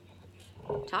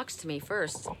 Talks to me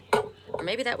first. Or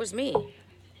maybe that was me.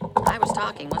 I was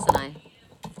talking, wasn't I?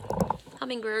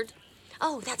 Hummingbird.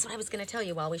 Oh, that's what I was going to tell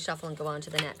you while we shuffle and go on to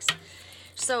the next.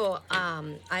 So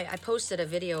I posted a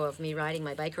video of me riding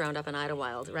my bike around up in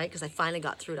Idlewild, right? Because I finally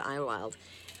got through to Idlewild.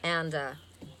 And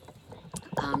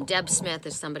Deb Smith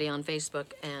is somebody on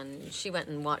Facebook, and she went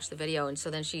and watched the video. And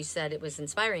so then she said it was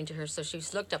inspiring to her. So she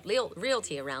looked up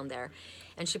realty around there.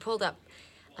 And she pulled up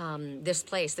this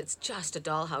place that's just a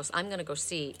dollhouse. I'm going to go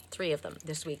see 3 of them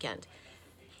this weekend.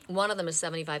 One of them is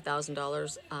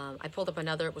 $75,000. I pulled up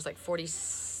another. It was like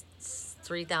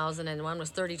 $43,000, and one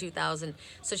was $32,000.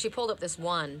 So she pulled up this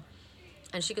one,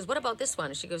 and she goes, "What about this one?"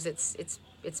 And she goes, "It's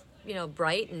you know,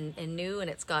 bright and new, and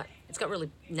it's got really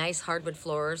nice hardwood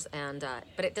floors, and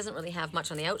but it doesn't really have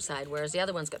much on the outside. Whereas the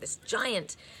other one's got this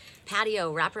giant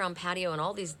patio, wraparound patio, and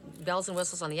all these bells and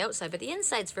whistles on the outside, but the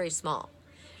inside's very small.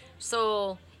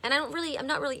 So, and I'm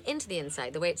not really into the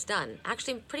inside the way it's done.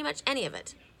 Actually, pretty much any of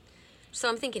it." So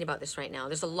I'm thinking about this right now.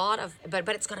 There's a lot of, but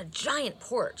it's got a giant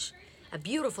porch, a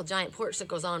beautiful giant porch that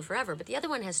goes on forever. But the other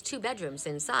one has 2 bedrooms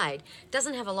inside,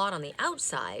 doesn't have a lot on the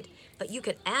outside, but you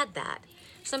could add that.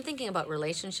 So I'm thinking about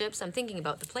relationships. I'm thinking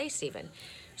about the place even.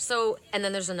 So, and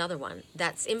then there's another one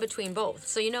that's in between both.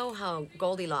 So you know how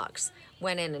Goldilocks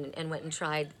went in and went and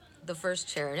tried the first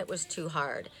chair, and it was too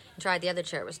hard. Tried the other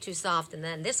chair, it was too soft. And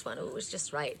then this one, ooh, it was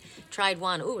just right. Tried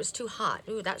one, ooh, it was too hot.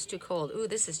 Ooh, that's too cold. Ooh,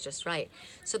 this is just right.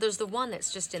 So there's the one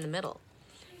that's just in the middle.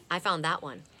 I found that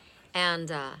one. And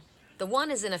the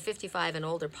one is in a 55 and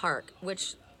older park,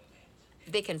 which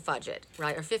they can fudge it,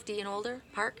 right? Or 50 and older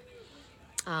park.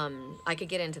 I could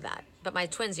get into that. But my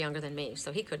twin's younger than me,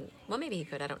 so he couldn't. Well, maybe he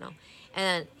could, I don't know.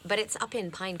 But it's up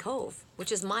in Pine Cove,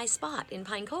 which is my spot in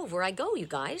Pine Cove, where I go, you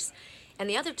guys. And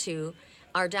the other 2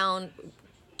 are down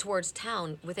towards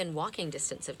town, within walking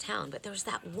distance of town. But there's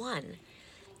that one.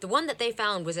 The one that they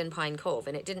found was in Pine Cove,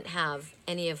 and it didn't have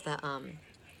any of the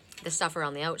stuff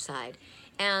around the outside.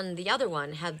 And the other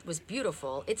one was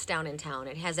beautiful. It's down in town.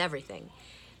 It has everything.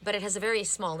 But it has a very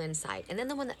small inside. And then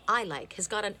the one that I like has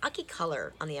got an ucky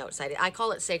color on the outside. I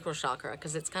call it sacral chakra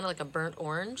because it's kind of like a burnt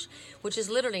orange, which is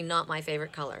literally not my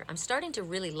favorite color. I'm starting to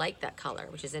really like that color,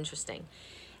 which is interesting.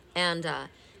 And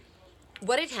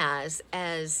what it has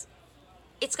is,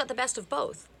 it's got the best of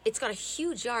both. It's got a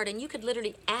huge yard, and you could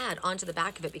literally add onto the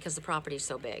back of it because the property is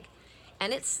so big.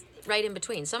 And it's right in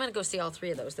between. So I'm going to go see all 3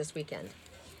 of those this weekend.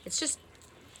 It's just,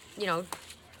 you know,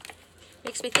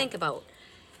 makes me think about,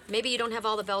 maybe you don't have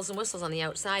all the bells and whistles on the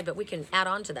outside, but we can add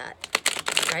on to that,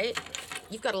 right?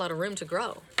 You've got a lot of room to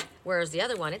grow. Whereas the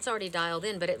other one, it's already dialed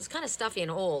in, but it was kind of stuffy and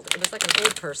old. It was like an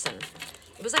old person.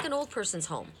 It was like an old person's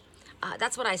home.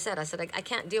 That's what I said. I said, I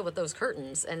can't deal with those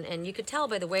curtains. And you could tell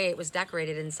by the way it was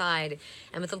decorated inside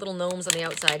and with the little gnomes on the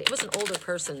outside. It was an older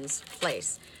person's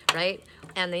place, right?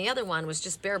 And the other one was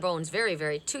just bare bones, very,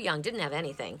 very, too young, didn't have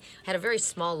anything. Had a very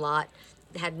small lot,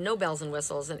 had no bells and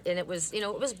whistles. And it was, you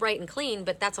know, it was bright and clean,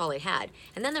 but that's all it had.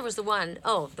 And then there was the one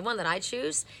that I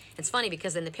choose. It's funny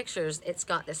because in the pictures, it's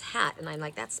got this hat. And I'm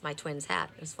like, that's my twin's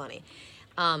hat. It was funny.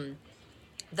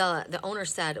 The owner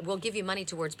said, we'll give you money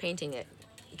towards painting it.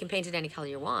 You can paint it any color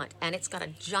you want. And it's got a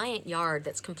giant yard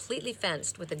that's completely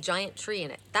fenced with a giant tree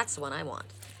in it. That's the one I want.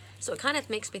 So it kind of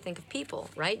makes me think of people,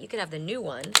 right? You could have the new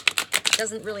one.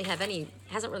 Doesn't really have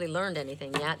hasn't really learned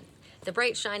anything yet. They're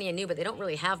bright, shiny, and new, but they don't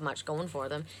really have much going for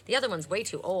them. The other one's way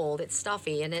too old. It's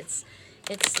stuffy, and it's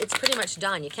pretty much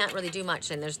done. You can't really do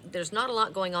much, and there's not a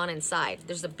lot going on inside.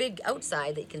 There's a big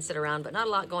outside that you can sit around, but not a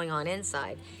lot going on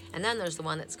inside. And then there's the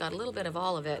one that's got a little bit of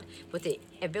all of it with the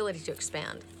ability to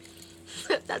expand.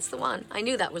 That's the one. I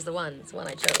knew that was the one. It's the one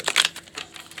I chose.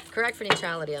 Correct for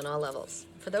neutrality on all levels.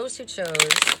 For those who chose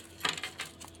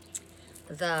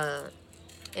the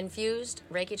infused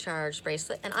Reiki charged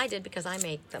bracelet, and I did because I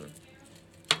make them.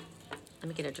 Let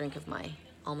me get a drink of my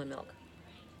almond milk.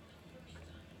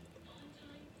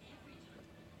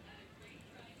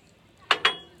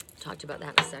 Talk to you about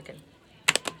that in a second.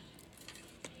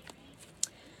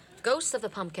 Ghosts of the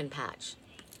Pumpkin Patch.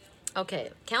 Okay,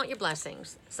 count your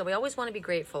blessings. So we always want to be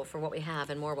grateful for what we have,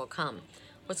 and more will come.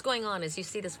 What's going on is you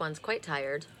see this one's quite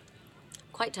tired,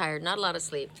 not a lot of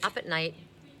sleep, up at night,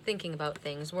 thinking about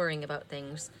things, worrying about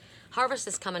things. Harvest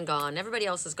has come and gone. Everybody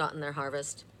else has gotten their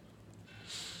harvest.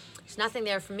 There's nothing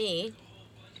there for me.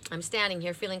 I'm standing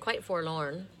here feeling quite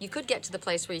forlorn. You could get to the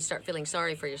place where you start feeling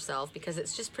sorry for yourself because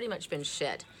it's just pretty much been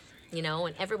shit, you know,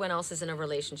 and everyone else is in a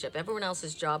relationship. Everyone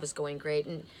else's job is going great,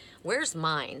 and where's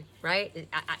mine, right?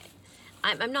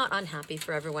 I'm not unhappy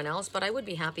for everyone else, but I would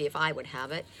be happy if I would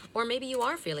have it. Or maybe you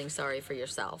are feeling sorry for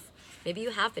yourself. Maybe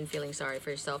you have been feeling sorry for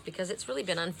yourself because it's really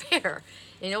been unfair.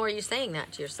 Are you saying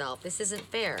that to yourself? This isn't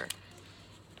fair.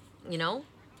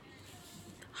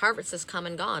 Harvest has come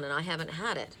and gone and I haven't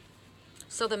had it.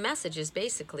 So the message is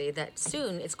basically that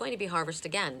soon it's going to be harvest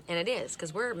again. And it is,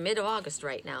 because we're mid-August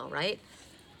right now, right?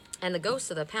 And the ghosts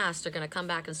of the past are going to come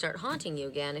back and start haunting you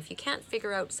again if you can't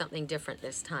figure out something different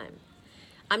this time.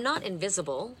 I'm not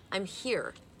invisible. I'm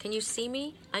here. Can you see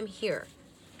me? I'm here.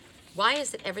 Why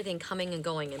is it everything coming and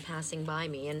going and passing by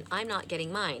me and I'm not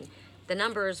getting mine? The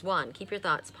number is 1. Keep your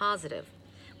thoughts positive.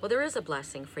 Well, there is a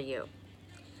blessing for you.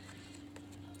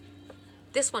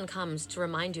 This one comes to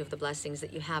remind you of the blessings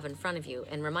that you have in front of you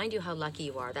and remind you how lucky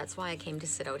you are. That's why I came to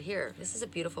sit out here. This is a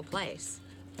beautiful place.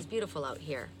 It's beautiful out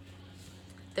here.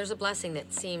 There's a blessing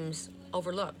that seems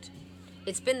overlooked.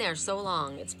 It's been there so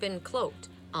long. It's been cloaked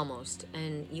almost,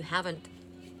 and you haven't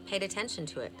paid attention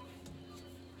to it.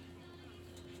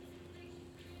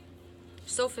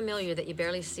 So familiar that you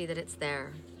barely see that it's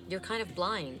there. You're kind of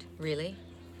blind, really.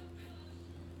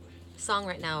 Song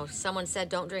right now, someone said,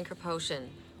 don't drink her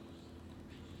potion.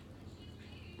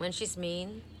 When she's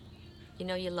mean, you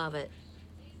know you love it.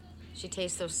 She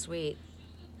tastes so sweet.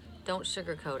 Don't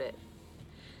sugarcoat it.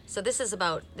 So this is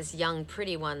about this young,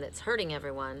 pretty one that's hurting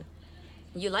everyone.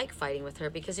 You like fighting with her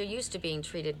because you're used to being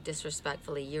treated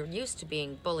disrespectfully. You're used to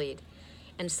being bullied.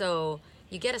 And so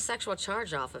you get a sexual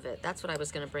charge off of it. That's what I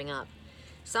was going to bring up.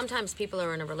 Sometimes people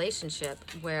are in a relationship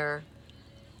where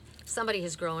somebody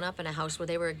has grown up in a house where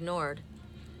they were ignored,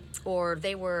 or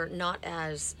they were not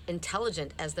as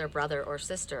intelligent as their brother or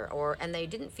sister, and they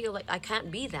didn't feel like, I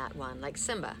can't be that one, like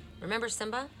Simba. Remember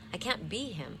Simba? I can't be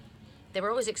him. They were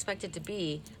always expected to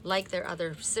be like their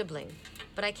other sibling,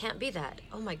 but I can't be that.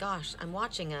 Oh my gosh, I'm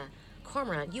watching a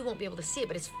cormorant. You won't be able to see it,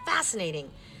 but it's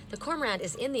fascinating. The cormorant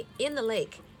is in the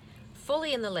lake,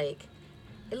 fully in the lake.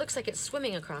 It looks like it's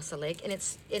swimming across the lake, and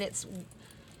it's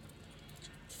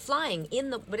flying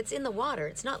but it's in the water.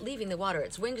 It's not leaving the water.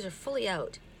 Its wings are fully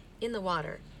out in the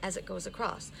water as it goes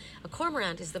across. A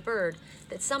cormorant is the bird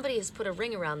that somebody has put a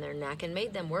ring around their neck and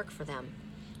made them work for them.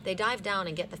 They dive down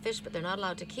and get the fish, but they're not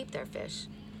allowed to keep their fish.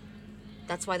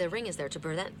 That's why the ring is there, to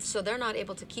prevent, so they're not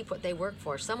able to keep what they work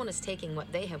for. Someone is taking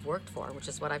what they have worked for, which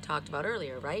is what I've talked about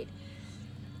earlier, right?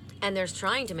 And they're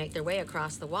trying to make their way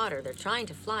across the water. They're trying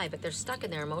to fly, but they're stuck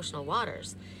in their emotional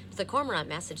waters. The cormorant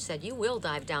message said, you will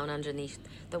dive down underneath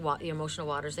the emotional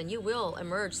waters, and you will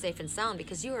emerge safe and sound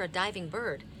because you are a diving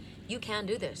bird. You can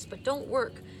do this, but don't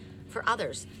work for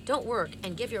others. Don't work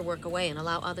and give your work away and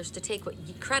allow others to take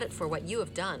credit for what you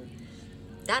have done.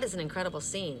 That is an incredible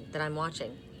scene that I'm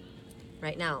watching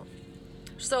right now.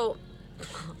 So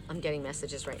I'm getting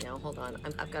messages right now. Hold on.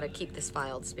 I've got to keep this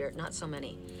filed, Spirit. Not so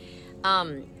many.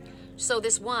 So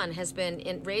this one has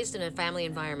been raised in a family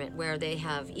environment where they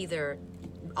have either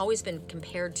always been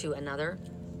compared to another,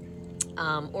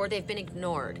 or they've been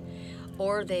ignored,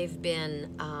 or they've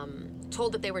been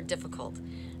told that they were difficult.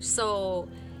 So,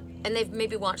 and they've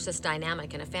maybe watched this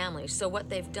dynamic in a family. So what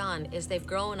they've done is they've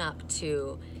grown up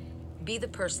to be the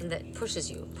person that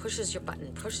pushes your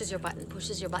button,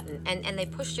 and they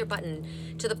push your button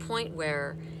to the point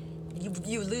where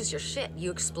you lose your shit, you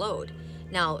explode.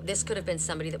 Now, this could have been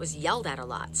somebody that was yelled at a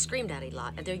lot, screamed at a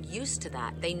lot, and they're used to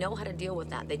that. They know how to deal with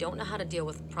that. They don't know how to deal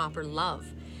with proper love.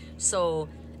 So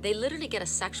they literally get a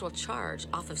sexual charge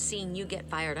off of seeing you get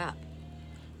fired up.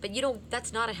 But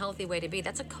that's not a healthy way to be.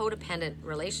 That's a codependent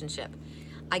relationship.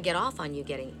 I get off on you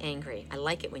getting angry. I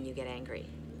like it when you get angry.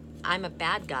 I'm a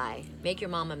bad guy. Make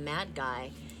your mom a mad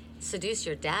guy. Seduce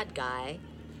your dad guy.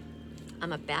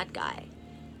 I'm a bad guy.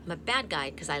 I'm a bad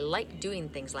guy because I like doing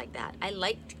things like that. I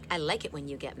like it when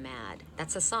you get mad.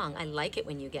 That's a song. I like it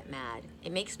when you get mad.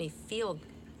 It makes me feel,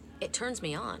 it turns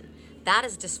me on. That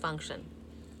is dysfunction.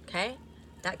 Okay?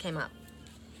 That came up.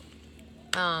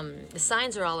 The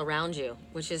signs are all around you,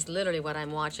 which is literally what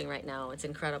I'm watching right now. It's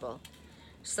incredible.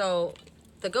 So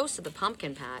the ghost of the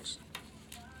pumpkin patch,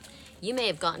 you may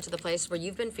have gotten to the place where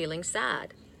you've been feeling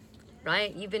sad,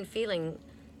 right? You've been feeling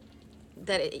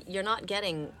that you're not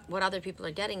getting what other people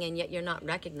are getting, and yet you're not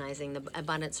recognizing the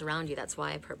abundance around you. That's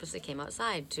why I purposely came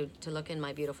outside to look in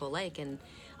my beautiful lake, and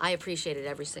I appreciate it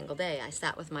every single day. I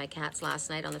sat with my cats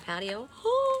last night on the patio.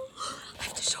 I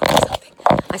have to show you something.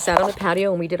 I sat on the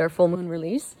patio and we did our full moon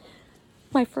release.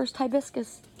 My first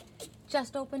hibiscus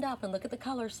just opened up, and look at the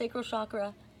color, sacral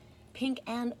chakra, pink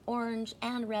and orange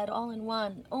and red all in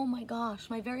one. Oh my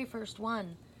gosh, my very first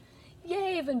one.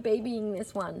 Yay, I've been babying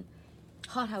this one.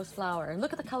 Hothouse flower. And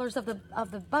look at the colors of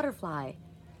the butterfly.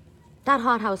 That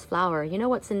hothouse flower, you know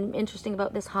what's interesting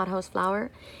about this hothouse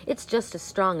flower? It's just as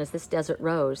strong as this desert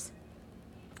rose.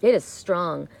 It is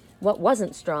strong. What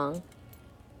wasn't strong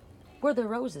were the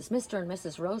roses, Mr. and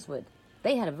Mrs. Rosewood.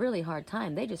 They had a really hard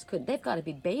time. They just couldn't. They've got to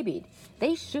be babied.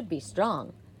 They should be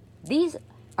strong. These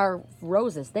are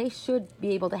roses. They should be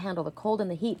able to handle the cold and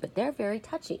the heat, but they're very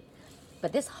touchy.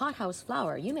 But this hothouse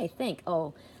flower, you may think,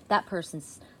 oh, that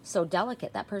person's so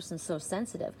delicate. That person's so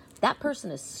sensitive. That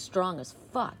person is strong as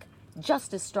fuck.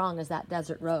 Just as strong as that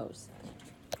desert rose.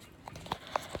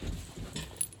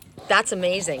 That's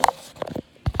amazing.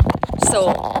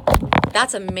 So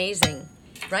that's amazing,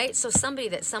 right? So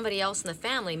somebody else in the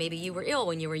family, maybe you were ill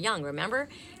when you were young, remember?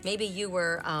 Maybe you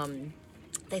were,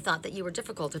 they thought that you were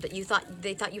difficult, or that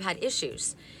they thought you had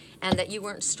issues and that you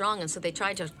weren't strong. And so they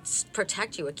tried to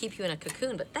protect you or keep you in a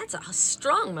cocoon, but that's a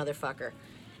strong motherfucker.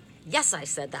 Yes, I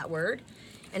said that word.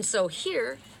 And so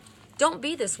here, don't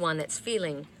be this one that's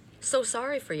feeling so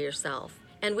sorry for yourself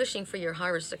and wishing for your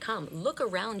harvest to come. Look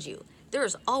around you. There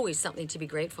is always something to be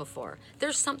grateful for.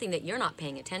 There's something that you're not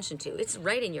paying attention to. It's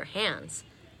right in your hands.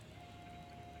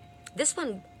 This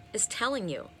one is telling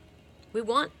you, we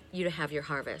want you to have your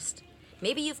harvest.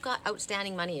 Maybe you've got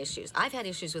outstanding money issues. I've had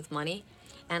issues with money.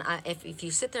 And if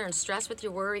you sit there and stress with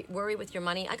your worry with your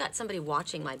money, I got somebody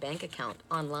watching my bank account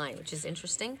online, which is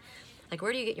interesting. Like,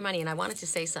 where do you get your money? And I wanted to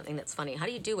say something that's funny. How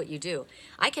do you do what you do?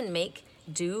 I can make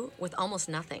do with almost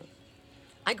nothing.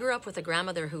 I grew up with a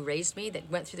grandmother who raised me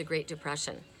that went through the Great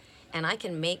Depression. And I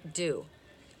can make do.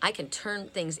 I can turn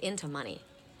things into money.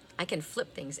 I can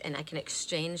flip things and I can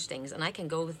exchange things. And I can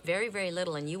go with very, very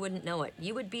little and you wouldn't know it.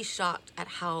 You would be shocked at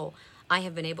how I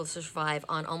have been able to survive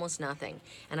on almost nothing.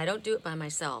 And I don't do it by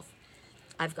myself.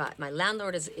 I've got, my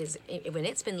landlord is when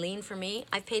it's been lean for me,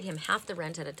 I've paid him half the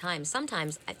rent at a time.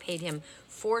 Sometimes I paid him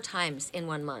 4 times in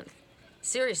 1 month.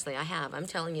 Seriously, I have. I'm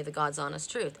telling you the God's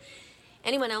honest truth.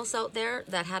 Anyone else out there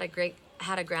that had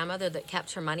a grandmother that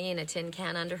kept her money in a tin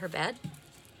can under her bed?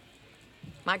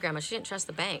 My grandma, she didn't trust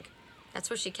the bank. That's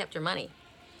where she kept her money.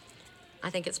 I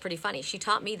think it's pretty funny. She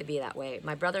taught me to be that way.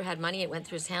 My brother had money, it went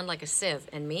through his hand like a sieve.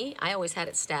 And me, I always had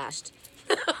it stashed.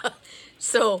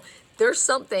 So there's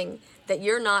something that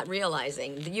you're not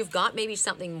realizing. You've got maybe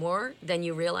something more than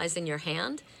you realize in your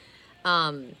hand.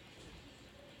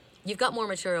 You've got more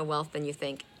material wealth than you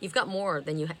think. You've got more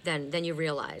than you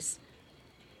realize.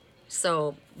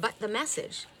 So, but the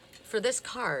message for this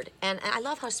card, and I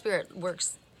love how Spirit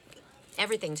works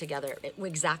everything together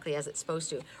exactly as it's supposed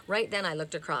to. Right then I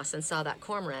looked across and saw that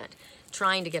cormorant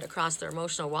trying to get across their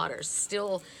emotional waters,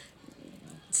 still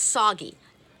soggy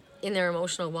in their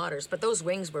emotional waters, but those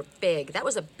wings were big. That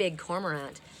was a big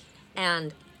cormorant.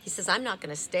 And he says, I'm not going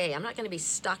to stay. I'm not going to be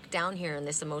stuck down here in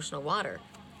this emotional water.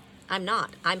 I'm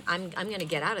not. I'm going to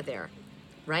get out of there,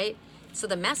 right? So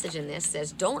the message in this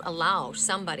says, don't allow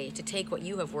somebody to take what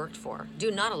you have worked for. Do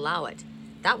not allow it.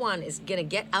 That one is going to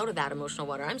get out of that emotional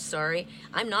water. I'm sorry.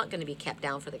 I'm not going to be kept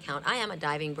down for the count. I am a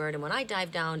diving bird, and when I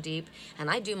dive down deep and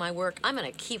I do my work, I'm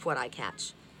going to keep what I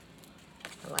catch.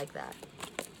 I like that.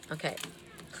 Okay.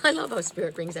 I love how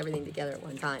Spirit brings everything together at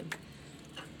one time.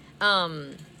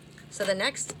 So the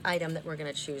next item that we're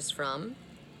going to choose from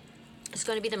is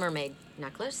going to be the mermaid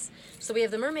necklace. So we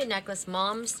have the mermaid necklace,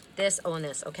 mom's, this, oh, and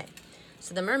this. Okay.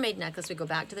 So the mermaid necklace, we go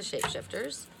back to the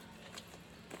Shapeshifters.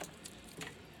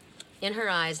 In her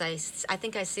eyes, I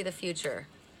think I see the future.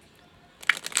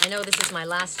 I know this is my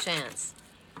last chance.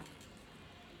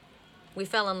 We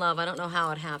fell in love. I don't know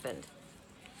how it happened.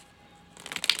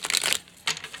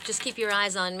 Just keep your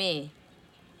eyes on me.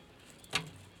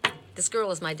 This girl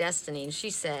is my destiny. And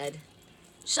she said,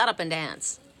 shut up and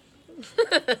dance.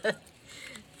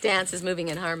 Dance is moving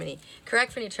in harmony.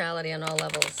 Correct for neutrality on all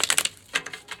levels.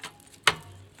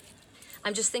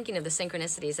 I'm just thinking of the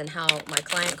synchronicities and how my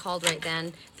client called right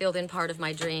then, filled in part of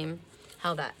my dream,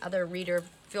 how that other reader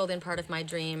filled in part of my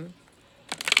dream,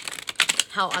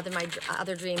 how my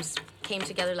other dreams came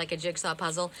together like a jigsaw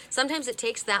puzzle. Sometimes it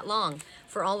takes that long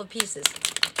for all the pieces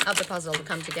of the puzzle to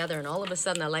come together, and all of a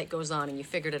sudden the light goes on and you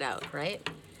figured it out, right?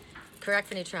 Correct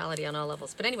for neutrality on all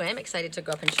levels. But anyway, I'm excited to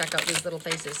go up and check out these little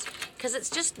places because it's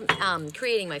just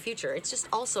creating my future. It's just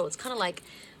also, it's kind of like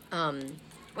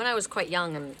when I was quite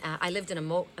young, and I lived in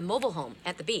a mobile home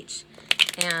at the beach,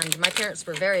 and my parents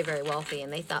were very, very wealthy,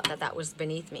 and they thought that that was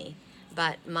beneath me.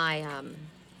 But my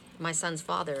son's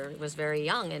father was very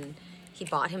young, and he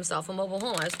bought himself a mobile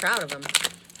home. I was proud of him.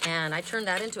 And I turned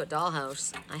that into a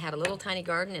dollhouse. I had a little tiny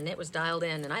garden, and it was dialed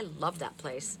in, and I loved that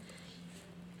place.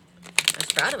 I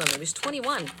was proud of him. He was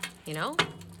 21, you know?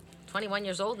 21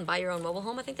 years old and buy your own mobile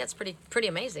home. I think that's pretty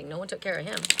amazing. No one took care of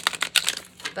him.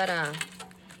 But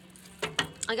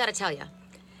I got to tell you,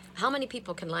 how many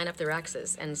people can line up their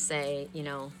exes and say, you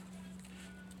know,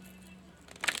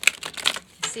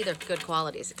 see their good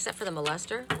qualities, except for the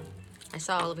molester? I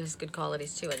saw all of his good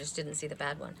qualities too. I just didn't see the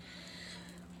bad one.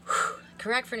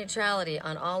 Correct for neutrality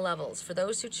on all levels. For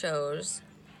those who chose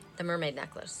the mermaid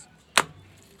necklace.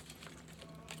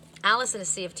 Alice in a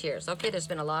sea of tears. Okay, there's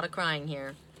been a lot of crying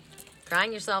here.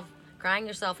 Crying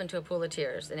yourself into a pool of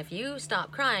tears. And if you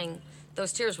stop crying,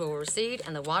 those tears will recede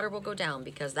and the water will go down,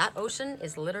 because that ocean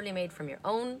is literally made from your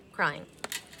own crying.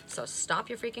 So stop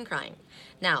your freaking crying.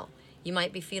 Now, you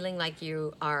might be feeling like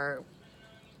you are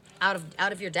out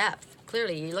of your depth.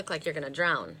 Clearly, you look like you're going to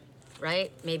drown,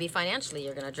 right? Maybe financially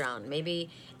you're going to drown.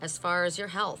 Maybe as far as your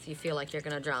health, you feel like you're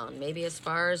going to drown. Maybe as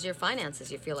far as your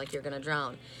finances, you feel like you're going to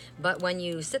drown. But when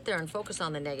you sit there and focus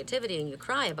on the negativity and you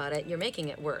cry about it, you're making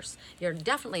it worse. You're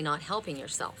definitely not helping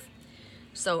yourself.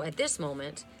 So at this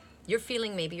moment, you're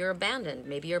feeling maybe you're abandoned.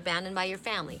 Maybe you're abandoned by your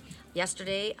family.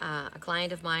 Yesterday, a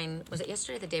client of mine, was it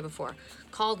yesterday or the day before,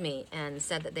 called me and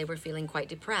said that they were feeling quite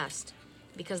depressed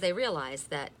because they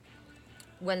realized that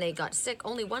when they got sick,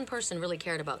 only one person really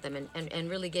cared about them and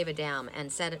really gave a damn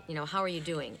and said, you know, how are you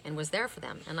doing? And was there for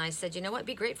them. And I said, you know what,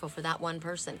 be grateful for that one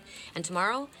person. And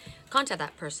tomorrow, contact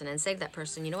that person and say to that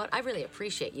person, you know what, I really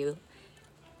appreciate you.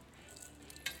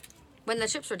 When the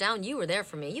chips were down, you were there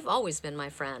for me. You've always been my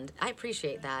friend. I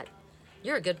appreciate that.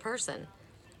 You're a good person.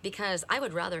 Because I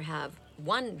would rather have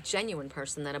one genuine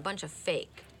person than a bunch of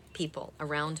fake people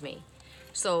around me.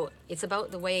 So it's about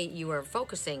the way you are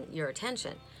focusing your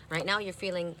attention. Right now you're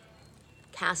feeling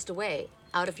cast away,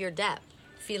 out of your depth,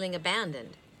 feeling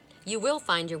abandoned. You will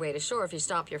find your way to shore if you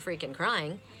stop your freaking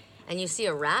crying and you see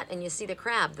a rat and you see the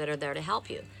crab that are there to help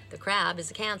you. The crab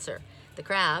is a Cancer. The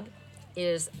crab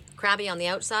is crabby on the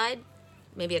outside,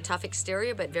 maybe a tough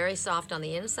exterior, but very soft on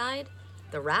the inside.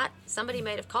 The rat, somebody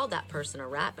might have called that person a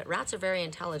rat, but rats are very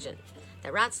intelligent.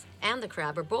 The rats and the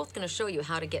crab are both going to show you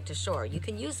how to get to shore. You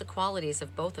can use the qualities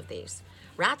of both of these.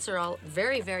 Rats are all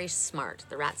very, very smart.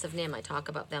 The rats of Nim, I talk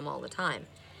about them all the time.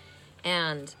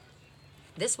 And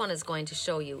this one is going to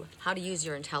show you how to use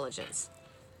your intelligence.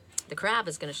 The crab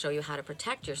is going to show you how to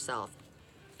protect yourself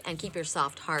and keep your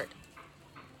soft heart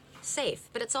safe.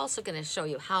 But it's also going to show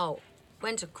you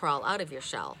when to crawl out of your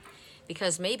shell.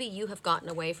 Because maybe you have gotten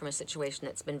away from a situation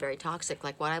that's been very toxic,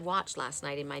 like what I watched last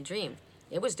night in my dream.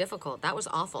 It was difficult. That was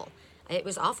awful. It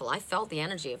was awful. I felt the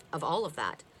energy of all of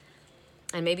that.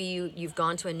 And maybe you've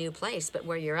gone to a new place, but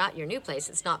where you're at, your new place,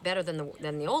 it's not better than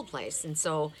the old place. And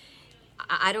so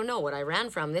I don't know what I ran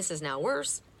from. This is now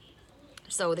worse.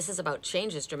 So this is about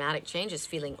changes, dramatic changes,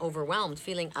 feeling overwhelmed,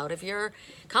 feeling out of your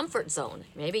comfort zone.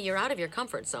 Maybe you're out of your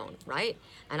comfort zone, right?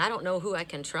 And I don't know who I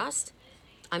can trust.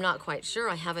 I'm not quite sure.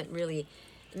 I haven't really,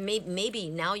 maybe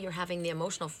now you're having the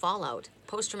emotional fallout,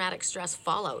 post-traumatic stress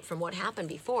fallout from what happened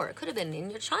before. It could have been in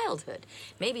your childhood.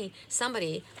 Maybe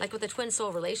somebody, like with a twin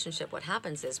soul relationship, what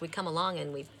happens is we come along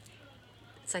and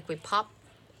it's like we pop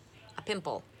a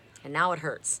pimple and now it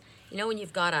hurts. You know when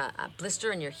you've got a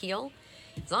blister in your heel?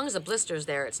 As long as the blister's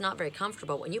there, it's not very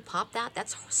comfortable. When you pop that,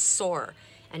 that's sore.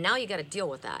 And now you got to deal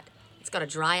with that. It's got to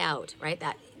dry out, right?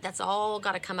 That's all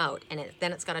got to come out, and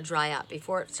then it's got to dry up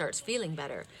before it starts feeling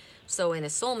better. So in a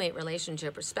soulmate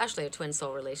relationship, especially a twin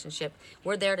soul relationship,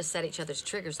 we're there to set each other's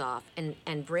triggers off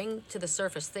and bring to the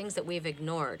surface things that we've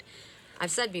ignored.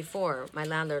 I've said before, my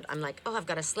landlord, I'm like, oh, I've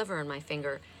got a sliver in my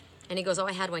finger. And he goes, oh,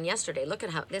 I had one yesterday. Look at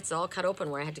how it's all cut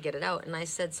open where I had to get it out. And I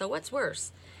said, so what's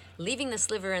worse? Leaving the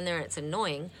sliver in there and it's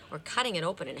annoying, or cutting it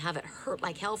open and have it hurt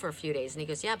like hell for a few days? And he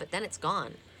goes, yeah, but then it's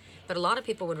gone. But a lot of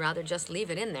people would rather just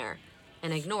leave it in there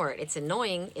and ignore it. It's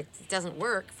annoying. It doesn't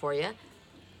work for you,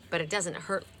 but it doesn't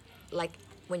hurt like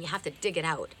when you have to dig it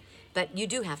out. But you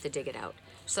do have to dig it out.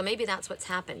 So maybe that's what's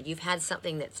happened. You've had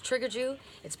something that's triggered you.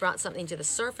 It's brought something to the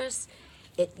surface.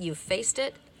 You've faced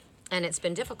it, and it's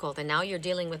been difficult. And now you're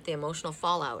dealing with the emotional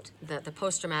fallout, the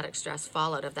post-traumatic stress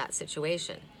fallout of that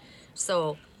situation.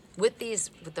 So with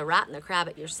the rat and the crab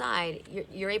at your side,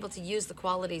 you're able to use the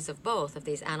qualities of both of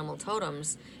these animal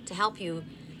totems to help you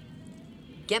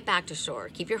get back to shore.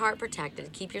 Keep your heart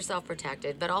protected, keep yourself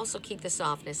protected, but also keep the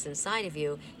softness inside of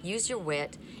you. Use your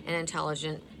wit and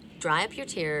intelligence. Dry up your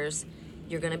tears.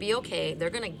 You're going to be okay. They're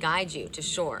going to guide you to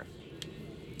shore.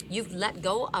 You've let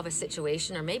go of a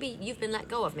situation, or maybe you've been let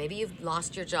go of. Maybe you've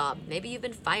lost your job. Maybe you've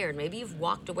been fired. Maybe you've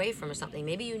walked away from something.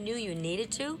 Maybe you knew you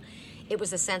needed to. It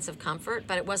was a sense of comfort,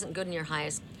 but it wasn't good in your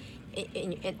highest,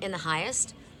 in the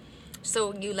highest.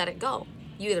 So you let it go.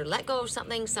 You either let go of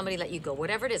something, somebody let you go,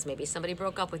 whatever it is. Maybe somebody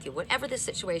broke up with you. Whatever the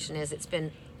situation is, it's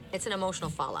an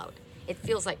emotional fallout. It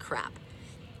feels like crap,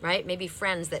 right? Maybe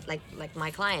friends that, like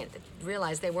my client, that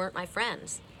realized they weren't my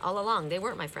friends all along. They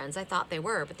weren't my friends. I thought they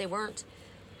were, but they weren't.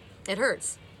 It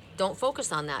hurts. Don't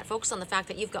focus on that. Focus on the fact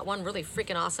that you've got one really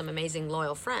freaking awesome, amazing,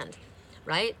 loyal friend.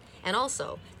 right? And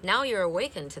also, now you're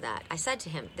awakened to that. I said to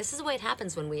him, this is the way it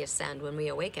happens when we ascend, when we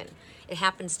awaken. It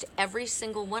happens to every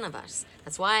single one of us.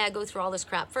 That's why I go through all this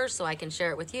crap first, so I can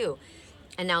share it with you.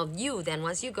 And now you, then,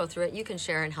 once you go through it, you can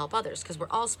share and help others, because we're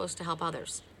all supposed to help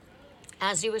others.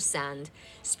 As you ascend,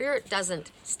 Spirit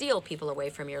doesn't steal people away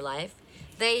from your life.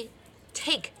 They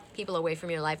take people away from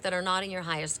your life that are not in your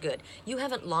highest good. You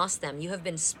haven't lost them. You have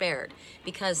been spared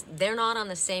because they're not on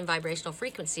the same vibrational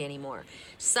frequency anymore.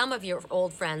 Some of your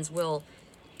old friends will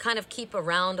kind of keep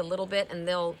around a little bit, and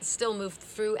they'll still move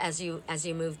through as you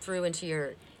move through into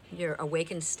your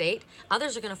awakened state.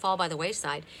 Others are going to fall by the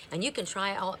wayside, and you can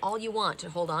try all you want to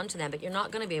hold on to them, but you're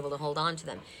not going to be able to hold on to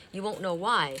them. You won't know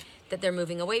why that they're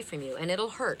moving away from you, and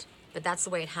it'll hurt, but that's the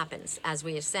way it happens as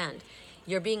we ascend.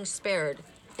 You're being spared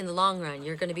in the long run.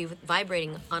 You're going to be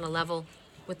vibrating on a level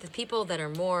with the people that are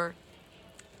more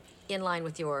in line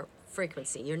with your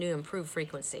frequency, your new improved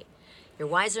frequency. You're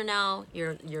wiser now.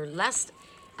 You're less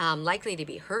likely to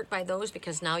be hurt by those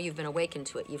because now you've been awakened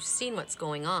to it. You've seen what's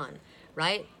going on,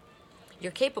 right?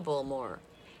 You're capable more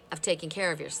of taking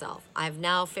care of yourself. I've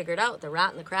now figured out, the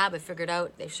rat and the crab have figured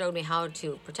out, they've showed me how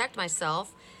to protect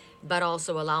myself, but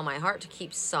also allow my heart to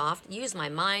keep soft, use my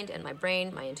mind and my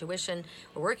brain, my intuition.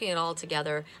 We're working it all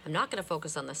together. I'm not going to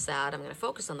focus on the sad. I'm going to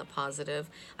focus on the positive.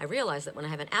 I realize that when I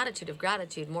have an attitude of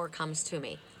gratitude, more comes to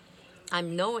me.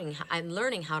 I'm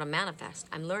learning how to manifest.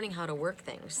 I'm learning how to work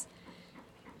things.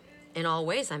 In all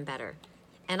ways, I'm better.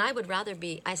 And I would rather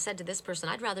be, I said to this person,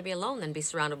 I'd rather be alone than be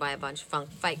surrounded by a bunch of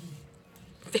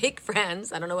fake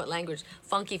friends. I don't know what language,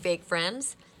 funky fake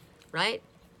friends, right?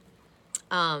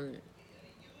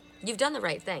 You've done the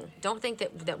right thing. Don't think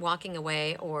that walking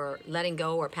away or letting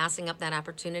go or passing up that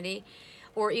opportunity,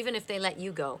 or even if they let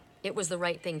you go, it was the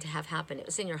right thing to have happen. It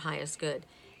was in your highest good.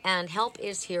 And help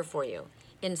is here for you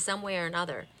in some way or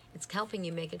another. It's helping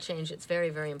you make a change. It's very,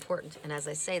 very important. And as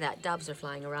I say that, doves are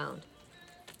flying around.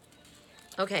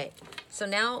 Okay, so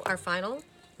now our final,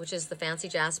 which is the Fancy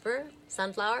Jasper,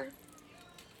 Sunflower.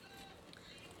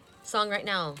 Song right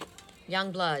now,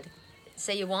 Young Blood.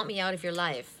 Say you want me out of your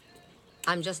life.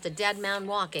 I'm just a dead man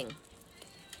walking.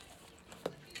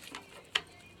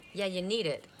 Yeah, you need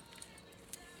it.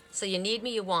 So you need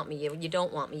me, you want me, you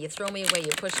don't want me, you throw me away,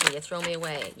 you push me, you throw me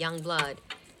away. Young blood.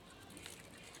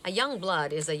 A young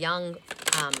blood is a young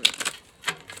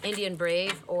Indian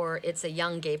brave, or it's a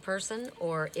young gay person,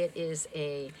 or it is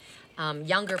a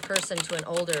younger person to an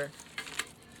older,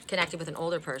 connected with an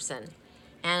older person.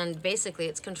 And basically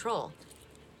it's control.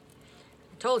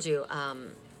 I told you,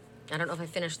 I don't know if I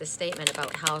finished this statement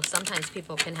about how sometimes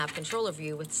people can have control over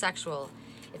you with it's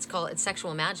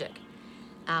sexual magic.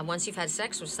 Once you've had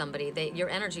sex with somebody, your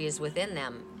energy is within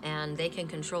them, and they can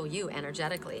control you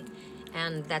energetically.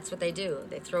 And that's what they do.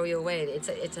 They throw you away.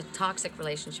 It's a toxic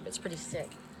relationship. It's pretty sick.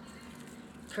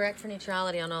 Correct for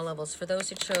neutrality on all levels. For those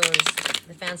who chose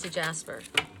the Fancy Jasper.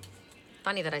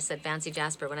 Funny that I said Fancy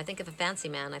Jasper. When I think of a fancy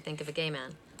man, I think of a gay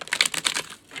man.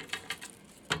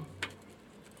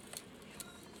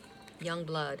 Young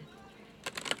blood.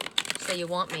 Say you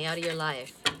want me out of your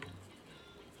life.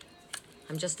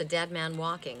 I'm just a dead man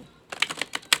walking.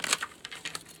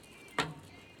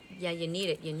 Yeah, you need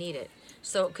it, you need it.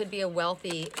 So it could be a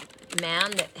wealthy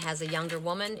man that has a younger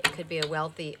woman. It could be a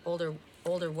wealthy older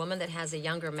woman that has a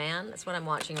younger man. That's what I'm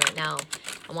watching right now.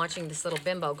 I'm watching this little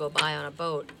bimbo go by on a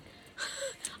boat.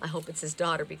 I hope it's his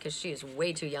daughter, because she is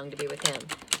way too young to be with him.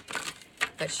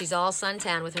 But she's all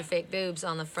suntan with her fake boobs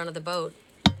on the front of the boat.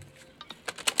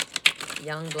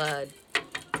 Young blood.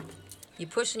 You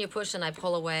push and I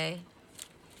pull away.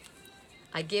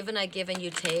 I give and you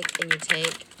take and you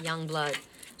take. Young blood.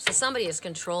 So somebody is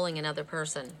controlling another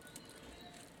person.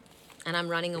 And I'm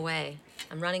running away.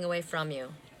 I'm running away from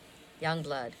you. Young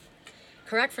blood.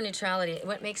 Correct for neutrality.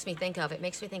 What makes me think of? It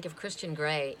makes me think of Christian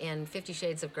Grey in 50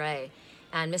 Shades of Grey.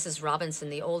 And Mrs. Robinson,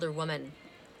 the older woman,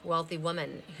 wealthy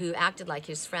woman, who acted like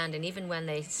his friend. And even when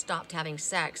they stopped having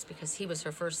sex, because he was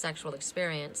her first sexual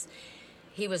experience,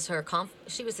 she was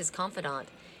his confidant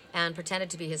and pretended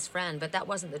to be his friend, but that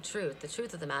wasn't the truth. The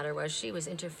truth of the matter was she was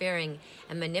interfering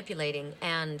and manipulating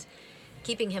and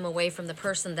keeping him away from the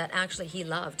person that actually he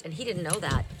loved. And he didn't know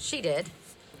that. She did.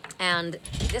 And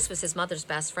this was his mother's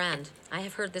best friend. I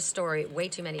have heard this story way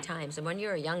too many times. And when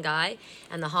you're a young guy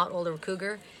and the hot older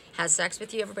cougar has sex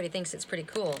with you, everybody thinks it's pretty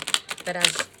cool. But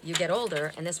as you get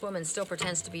older and this woman still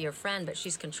pretends to be your friend, but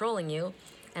she's controlling you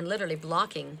and literally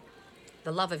blocking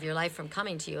the love of your life from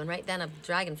coming to you. And right then a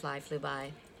dragonfly flew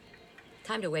by.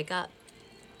 Time to wake up,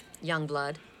 young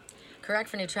blood. Correct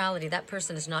for neutrality. That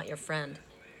person is not your friend.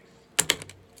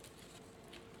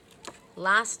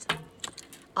 Last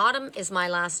Autumn is my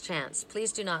last chance.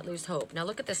 Please do not lose hope. Now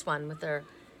look at this one with their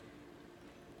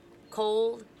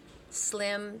cold,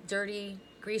 slim, dirty,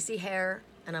 greasy hair,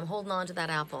 and I'm holding on to that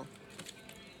apple.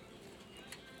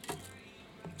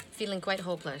 Feeling quite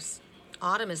hopeless.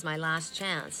 Autumn is my last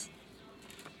chance.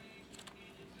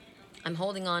 I'm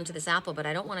holding on to this apple, but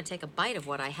I don't want to take a bite of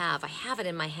what I have. I have it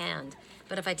in my hand,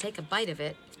 but if I take a bite of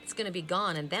it, it's going to be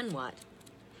gone, and then what?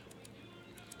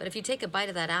 But if you take a bite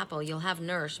of that apple, you'll have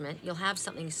nourishment, you'll have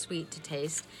something sweet to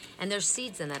taste, and there's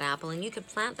seeds in that apple, and you could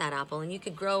plant that apple, and you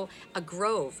could grow a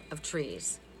grove of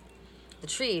trees. The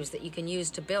trees that you can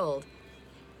use to build.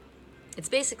 It's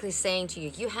basically saying to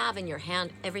you, you have in your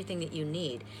hand everything that you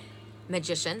need.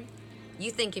 Magician,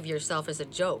 you think of yourself as a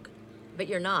joke, but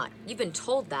you're not. You've been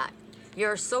told that.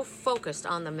 You're so focused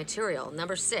on the material.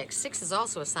 Number 6. 6 is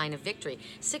also a sign of victory.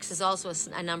 6 is also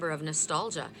a number of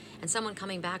nostalgia and someone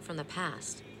coming back from the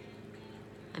past.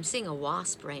 I'm seeing a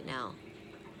wasp right now.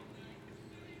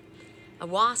 A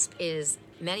wasp is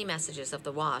many messages of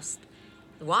the wasp.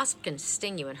 The wasp can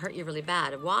sting you and hurt you really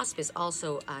bad. A wasp is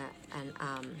also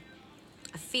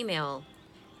a female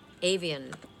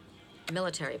avian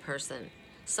military person.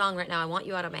 Song right now, I want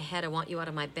you out of my head, I want you out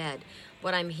of my bed.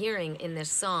 What I'm hearing in this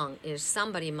song is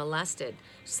somebody molested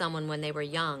someone when they were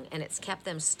young, and it's kept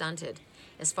them stunted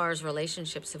as far as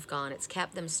relationships have gone. It's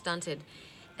kept them stunted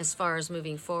as far as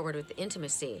moving forward with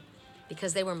intimacy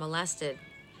because they were molested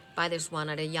by this one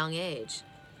at a young age.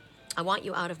 I want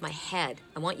you out of my head.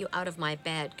 I want you out of my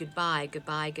bed. Goodbye,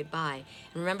 goodbye, goodbye.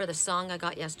 And remember the song I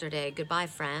got yesterday, Goodbye,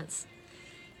 France?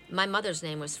 My mother's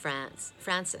name was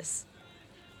Frances.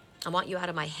 I want you out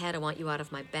of my head. I want you out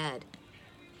of my bed.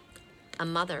 A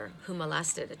mother who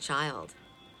molested a child.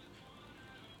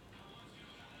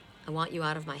 I want you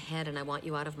out of my head and I want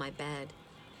you out of my bed.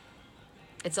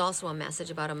 It's also a message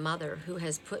about a mother who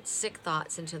has put sick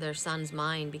thoughts into their son's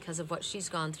mind because of what she's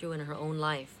gone through in her own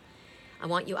life. I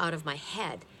want you out of my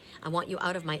head. I want you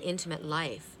out of my intimate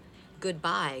life.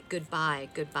 Goodbye, goodbye,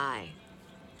 goodbye.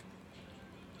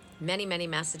 Many, many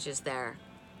messages there.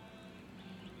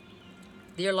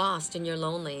 You're lost and you're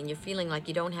lonely and you're feeling like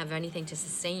you don't have anything to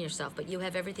sustain yourself, but you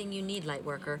have everything you need, light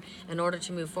worker, in order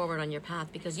to move forward on your path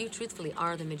because you truthfully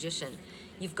are the magician.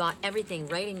 You've got everything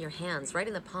right in your hands, right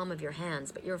in the palm of your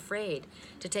hands, but you're afraid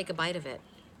to take a bite of it.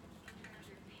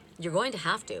 You're going to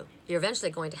have to. You're eventually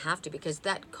going to have to because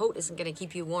that coat isn't going to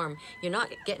keep you warm. You're not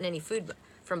getting any food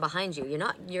from behind you.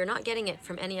 You're not getting it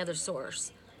from any other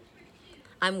source.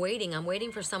 I'm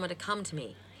waiting for someone to come to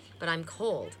me, but I'm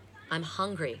cold. I'm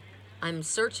hungry. I'm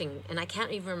searching, and I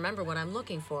can't even remember what I'm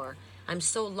looking for. I'm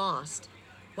so lost.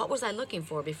 What was I looking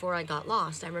for before I got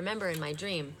lost? I remember in my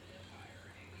dream.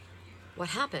 What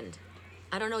happened?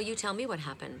 I don't know, you tell me what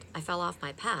happened. I fell off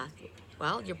my path.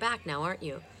 Well, you're back now, aren't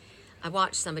you? I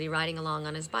watched somebody riding along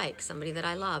on his bike, somebody that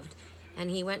I loved,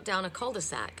 and he went down a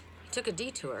cul-de-sac. He took a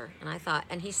detour, and I thought,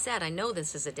 and he said, I know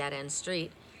this is a dead-end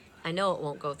street. I know it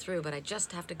won't go through, but I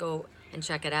just have to go and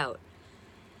check it out.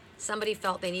 Somebody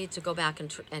felt they needed to go back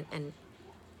and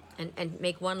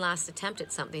make one last attempt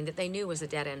at something that they knew was a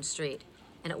dead-end street.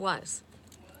 And it was.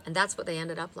 And that's what they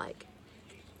ended up like.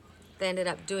 They ended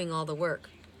up doing all the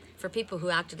work for people who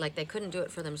acted like they couldn't do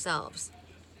it for themselves.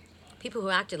 People who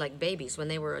acted like babies when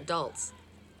they were adults.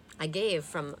 I gave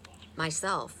from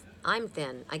myself. I'm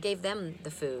thin. I gave them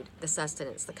the food, the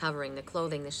sustenance, the covering, the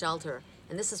clothing, the shelter.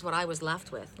 And this is what I was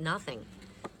left with. Nothing.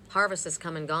 Harvest has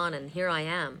come and gone, and here I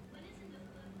am.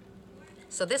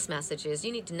 So this message is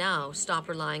you need to now stop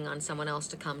relying on someone else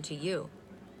to come to you.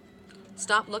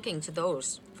 Stop looking to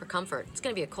those for comfort. It's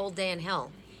going to be a cold day in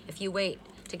hell if you wait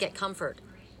to get comfort,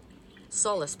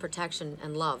 solace, protection,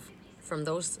 and love from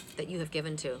those that you have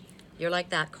given to. You're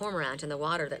like that cormorant in the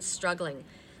water that's struggling.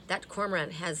 That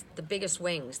cormorant has the biggest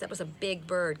wings. That was a big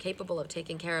bird capable of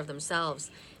taking care of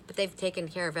themselves, but they've taken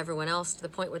care of everyone else to the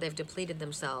point where they've depleted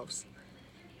themselves.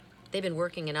 They've been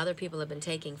working and other people have been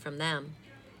taking from them.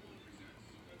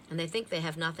 And they think they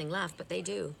have nothing left, but they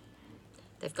do.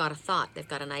 They've got a thought, they've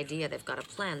got an idea, they've got a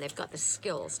plan, they've got the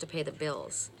skills to pay the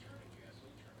bills.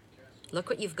 Look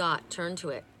what you've got, turn to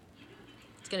it.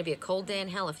 It's going to be a cold day in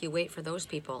hell if you wait for those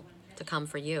people to come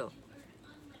for you.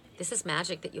 This is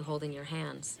magic that you hold in your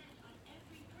hands.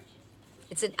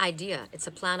 It's an idea, it's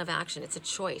a plan of action, it's a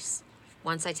choice.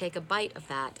 Once I take a bite of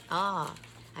that, I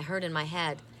heard in my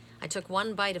head, I took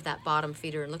one bite of that bottom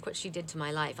feeder and look what she did to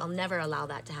my life. I'll never allow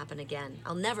that to happen again.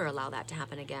 I'll never allow that to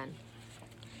happen again.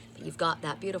 But you've got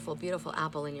that beautiful, beautiful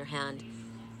apple in your hand.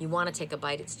 You want to take a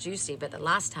bite. It's juicy, but the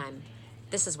last time,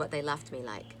 this is what they left me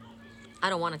like. I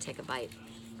don't want to take a bite.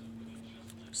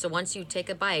 So once you take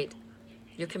a bite,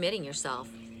 you're committing yourself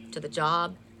to the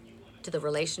job, to the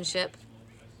relationship,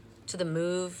 to the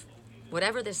move,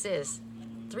 whatever this is.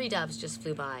 3 doves just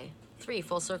flew by. 3,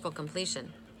 full circle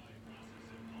completion.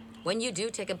 When you do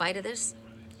take a bite of this,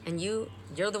 and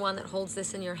you're the one that holds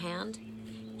this in your hand,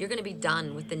 you're going to be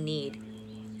done with the need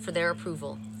for their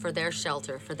approval, for their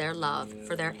shelter, for their love,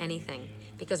 for their anything.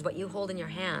 Because what you hold in your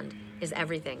hand is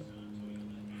everything.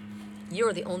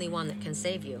 You're the only one that can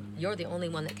save you. You're the only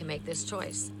one that can make this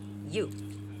choice. You.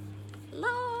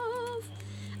 Love.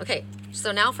 Okay,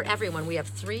 so now for everyone, we have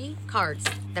 3 cards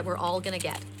that we're all going to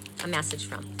get a message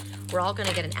from. We're all going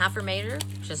to get an Affirmator,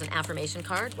 which is an affirmation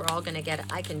card. We're all going to get an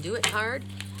I Can Do It card.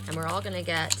 And we're all going to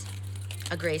get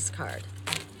a Grace card.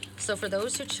 So for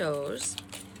those who chose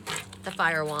the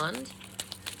Fire Wand,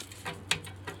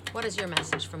 what is your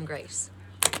message from Grace?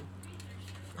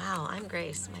 Wow, I'm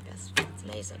Grace, my best friend. It's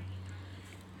amazing.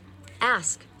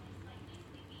 Ask.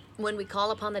 When we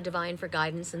call upon the divine for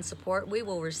guidance and support, we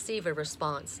will receive a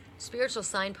response. Spiritual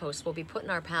signposts will be put in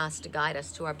our paths to guide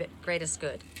us to our greatest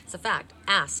good. It's a fact.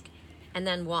 Ask, and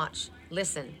then watch,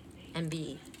 listen, and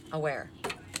be aware.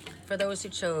 For those who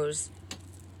chose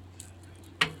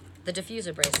the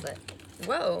Diffuser bracelet.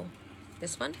 Whoa,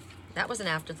 this one? That was an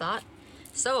afterthought.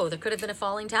 So there could have been a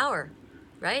falling tower,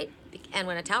 right? And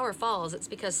when a tower falls, it's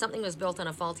because something was built on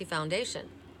a faulty foundation.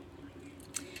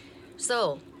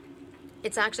 So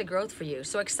it's actually growth for you.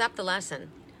 So accept the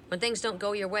lesson. When things don't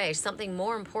go your way, something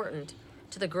more important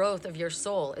to the growth of your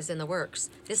soul is in the works.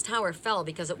 This tower fell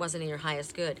because it wasn't in your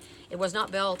highest good. It was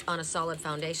not built on a solid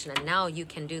foundation, and now you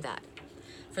can do that.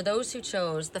 For those who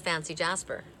chose the fancy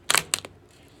Jasper.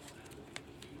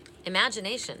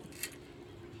 Imagination.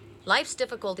 Life's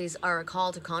difficulties are a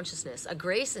call to consciousness, a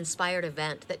grace-inspired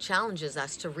event that challenges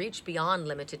us to reach beyond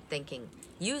limited thinking.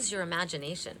 Use your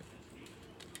imagination.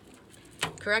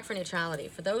 Correct for neutrality.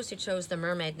 For those who chose the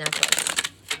Mermaid necklace.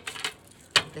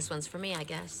 This one's for me, I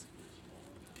guess.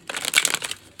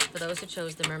 For those who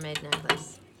chose the Mermaid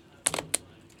necklace.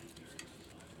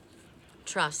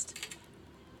 Trust.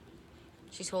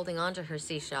 She's holding on to her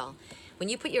seashell. When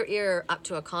you put your ear up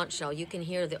to a conch shell, you can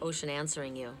hear the ocean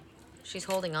answering you. She's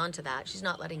holding on to that. She's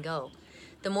not letting go.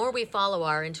 The more we follow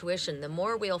our intuition, the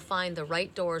more we'll find the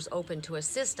right doors open to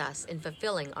assist us in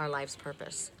fulfilling our life's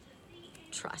purpose.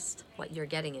 Trust what you're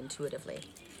getting intuitively.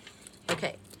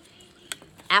 Okay.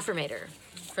 Affirmator.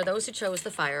 For those who chose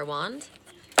the Fire Wand,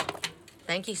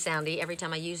 thank you, Sandy. Every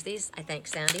time I use these, I thank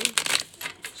Sandy.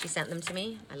 She sent them to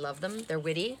me. I love them. They're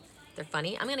witty. They're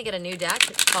funny. I'm going to get a new deck.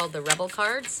 It's called the Rebel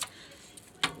Cards.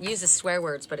 Uses swear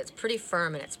words, but it's pretty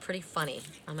firm and it's pretty funny.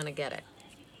 I'm going to get it.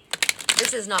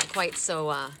 This is not quite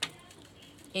so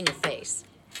in your face.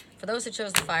 For those who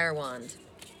chose the Fire Wand,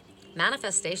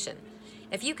 manifestation.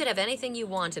 If you could have anything you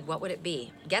wanted, what would it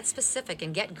be? Get specific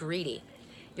and get greedy.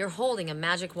 You're holding a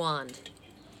magic wand,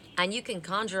 and you can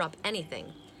conjure up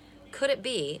anything. Could it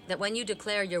be that when you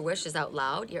declare your wishes out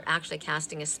loud, you're actually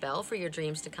casting a spell for your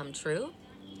dreams to come true?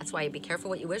 That's why you be careful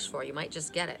what you wish for. You might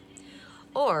just get it.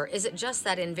 Or is it just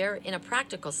that in a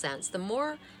practical sense, the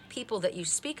more people that you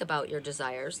speak about your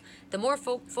desires, the more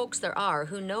folks there are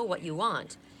who know what you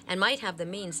want and might have the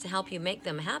means to help you make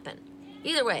them happen?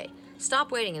 Either way,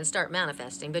 stop waiting and start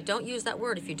manifesting, but don't use that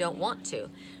word if you don't want to.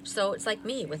 So it's like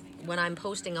me when I'm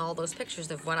posting all those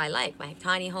pictures of what I like, my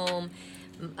tiny home,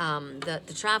 the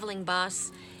traveling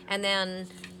bus, and then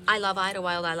I love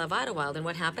Idlewild, I love Idlewild, and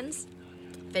what happens?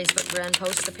 Facebook brand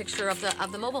posts a picture of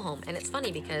the mobile home, and it's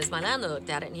funny because my landlord looked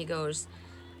at it and he goes,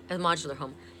 a modular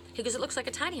home. He goes, it looks like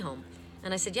a tiny home.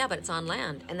 And I said, yeah, but it's on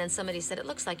land. And then somebody said, it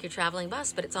looks like your traveling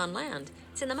bus, but it's on land.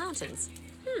 It's in the mountains.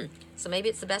 So maybe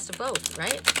it's the best of both,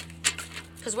 right?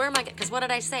 Because what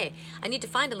did I say? I need to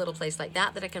find a little place like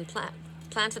that I can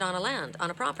plant it on a land,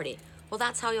 on a property. Well,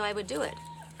 that's how I would do it,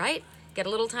 right? Get a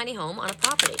little tiny home on a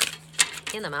property.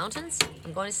 In the mountains.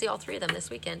 I'm going to see all 3 of them this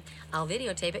weekend. I'll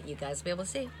videotape it. You guys will be able to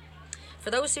see. For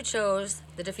those who chose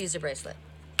the Diffuser bracelet.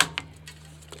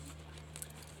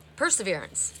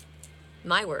 Perseverance.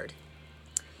 My word.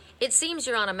 It seems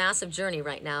you're on a massive journey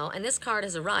right now, and this card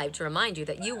has arrived to remind you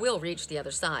that you will reach the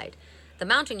other side. The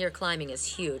mountain you're climbing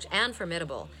is huge and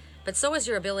formidable, but so is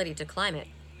your ability to climb it.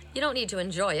 You don't need to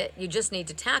enjoy it. You just need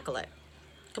to tackle it.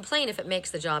 Complain if it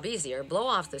makes the job easier. Blow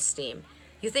off the steam.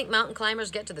 You think mountain climbers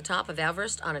get to the top of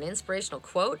Everest on an inspirational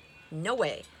quote? No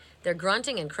way. They're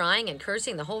grunting and crying and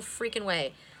cursing the whole freaking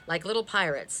way, like little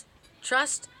pirates.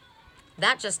 Trust,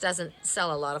 that just doesn't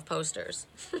sell a lot of posters.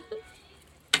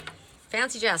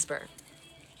 Fancy Jasper.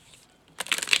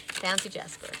 Fancy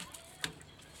Jasper.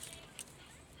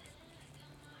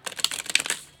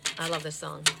 I love this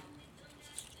song.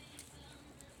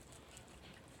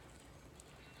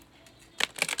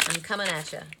 I'm coming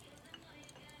at you.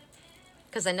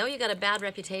 Because I know you got a bad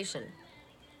reputation.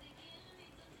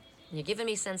 You're giving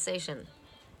me sensation.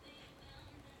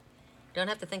 Don't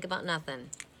have to think about nothing.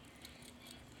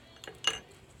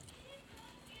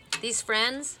 These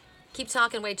friends keep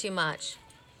talking way too much.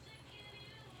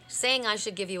 Saying I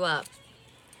should give you up.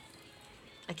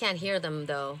 I can't hear them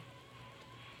though.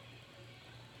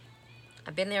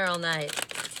 I've been there all night.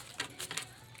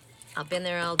 I've been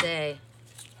there all day.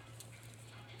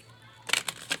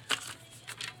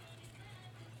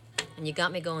 And you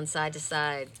got me going side to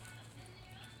side.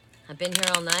 I've been here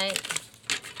all night.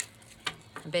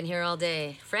 I've been here all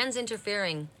day. Friends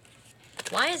interfering.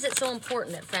 Why is it so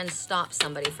important that friends stop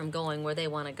somebody from going where they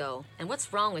want to go? And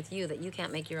what's wrong with you that you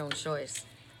can't make your own choice?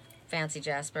 Fancy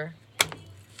Jasper.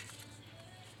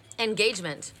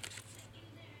 Engagement.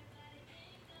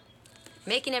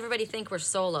 Making everybody think we're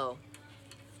solo.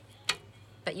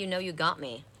 But you know you got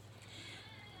me.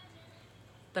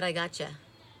 But I got you.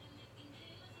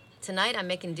 Tonight I'm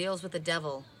making deals with the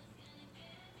devil.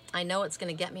 I know it's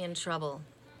going to get me in trouble.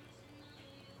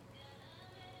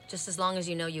 Just as long as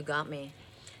you know you got me.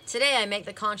 Today I make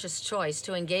the conscious choice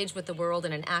to engage with the world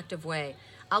in an active way.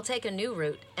 I'll take a new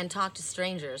route and talk to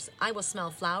strangers. I will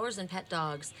smell flowers and pet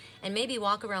dogs, and maybe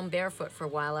walk around barefoot for a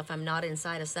while if I'm not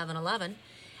inside a 7-Eleven.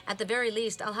 At the very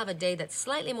least, I'll have a day that's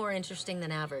slightly more interesting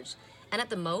than average. And at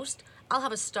the most, I'll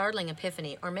have a startling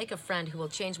epiphany or make a friend who will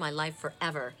change my life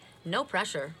forever. No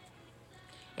pressure.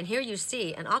 And here you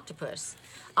see an octopus.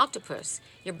 Octopus,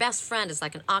 your best friend is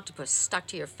like an octopus stuck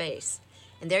to your face.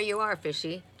 And there you are,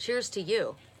 fishy. Cheers to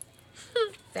you.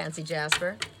 Fancy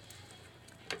Jasper.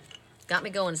 Got me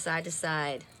going side to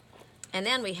side. And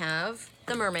then we have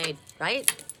the mermaid,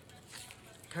 right?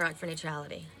 Correct for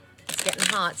neutrality. It's getting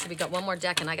hot, so we got one more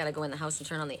deck and I gotta go in the house and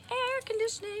turn on the air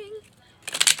conditioning.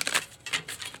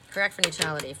 Correct for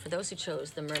neutrality for those who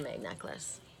chose the mermaid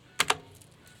necklace.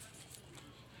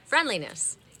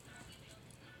 Friendliness.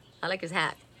 I like his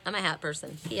hat. I'm a hat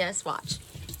person. P.S. Watch.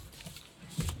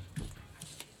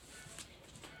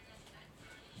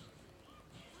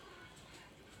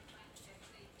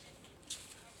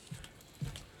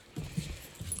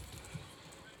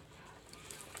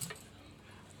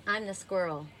 I'm the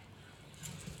squirrel.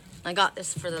 I got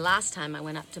this for the last time I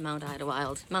went up to Mount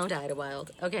Idlewild. Mount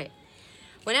Idlewild. Okay.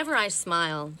 Whenever I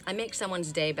smile, I make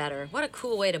someone's day better. What a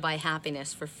cool way to buy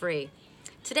happiness for free.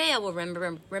 Today I will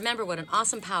remember what an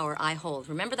awesome power I hold.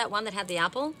 Remember that one that had the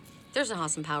apple? There's an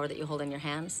awesome power that you hold in your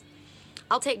hands.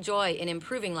 I'll take joy in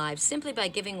improving lives simply by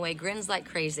giving away grins like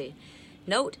crazy.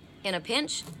 Note, in a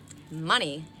pinch,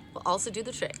 money will also do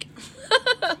the trick.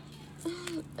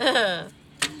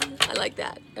 I like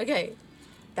that. Okay,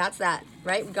 that's that,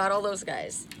 right? We got all those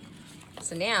guys.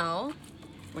 So now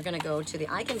we're gonna go to the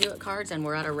I Can Do It cards and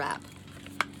we're at a wrap.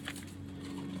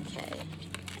 Okay.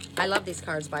 I love these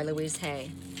cards by Louise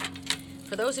Hay.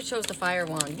 For those who chose the fire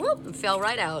wand, whoop, fell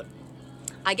right out.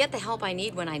 I get the help I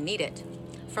need when I need it.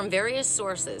 From various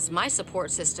sources, my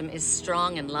support system is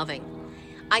strong and loving.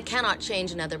 I cannot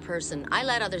change another person. I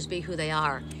let others be who they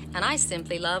are. And I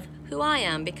simply love who I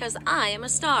am because I am a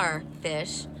star,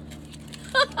 fish.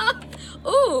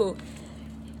 Ooh,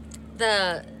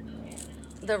 the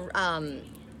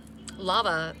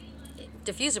lava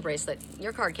diffuser bracelet,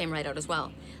 your card came right out as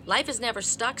well. Life is never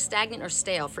stuck, stagnant, or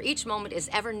stale, for each moment is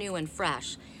ever new and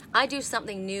fresh. I do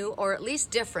something new or at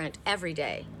least different every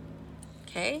day.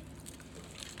 Okay?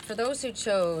 For those who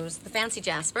chose the fancy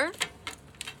Jasper,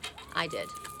 I did,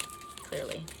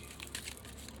 clearly.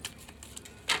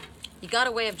 You got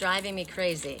a way of driving me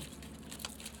crazy.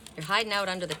 You're hiding out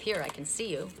under the pier, I can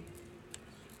see you.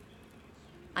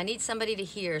 I need somebody to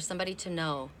hear, somebody to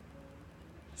know,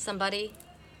 somebody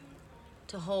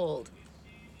to hold.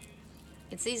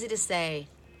 It's easy to say.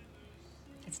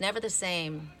 It's never the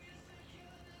same.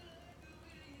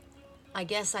 I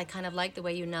guess I kind of like the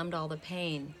way you numbed all the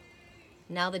pain.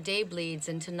 Now the day bleeds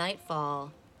into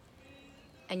nightfall,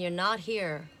 and you're not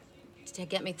here to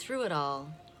get me through it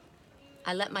all.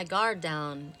 I let my guard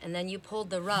down, and then you pulled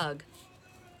the rug.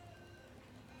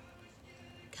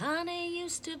 Kinda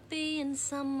used to being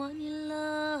someone you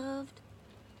loved.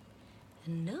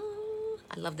 And no,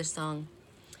 I love this song.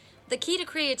 The key to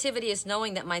creativity is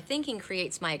knowing that my thinking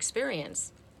creates my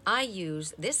experience. I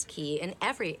use this key in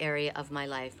every area of my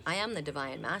life. I am the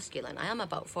divine masculine. I am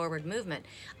about forward movement.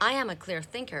 I am a clear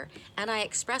thinker, and I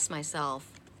express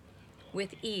myself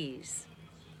with ease.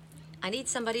 I need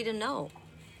somebody to know,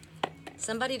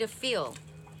 somebody to feel,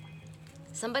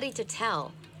 somebody to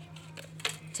tell,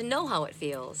 to know how it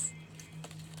feels.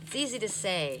 It's easy to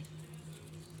say.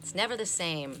 It's never the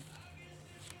same.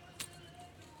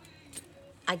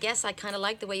 I guess I kind of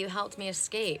like the way you helped me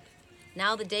escape.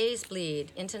 Now the days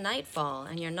bleed into nightfall,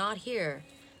 and you're not here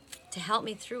to help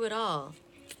me through it all.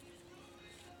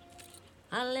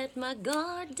 I let my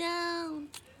guard down,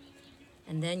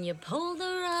 and then you pulled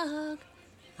the rug.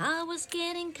 I was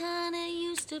getting kinda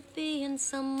used to being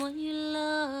someone you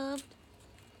loved.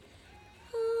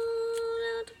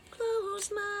 Oh, now to close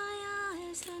my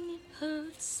eyes, and it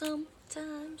hurts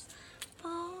sometimes.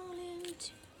 Fall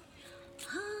into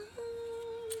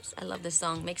arms. I love this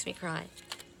song, makes me cry.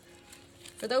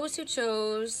 For those who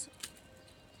chose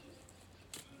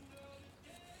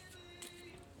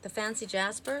the fancy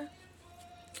Jasper,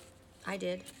 I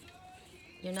did.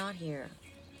 You're not here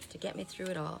to get me through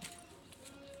it all.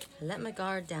 I let my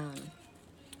guard down,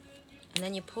 and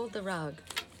then you pulled the rug.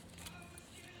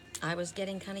 I was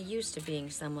getting kind of used to being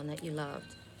someone that you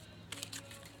loved.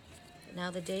 But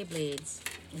now the day bleeds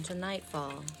into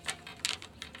nightfall,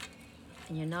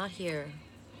 and you're not here.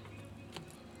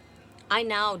 I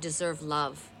now deserve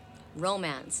love,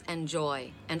 romance, and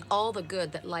joy, and all the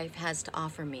good that life has to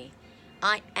offer me.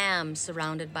 I am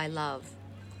surrounded by love.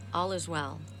 All is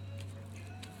well.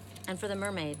 And for the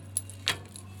mermaid,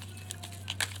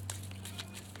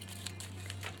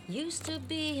 used to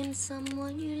being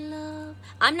someone you love.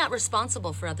 I'm not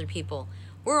responsible for other people.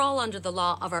 We're all under the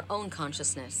law of our own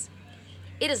consciousness.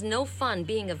 It is no fun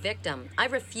being a victim. I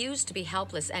refuse to be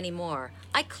helpless anymore.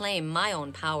 I claim my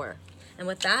own power. And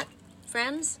with that,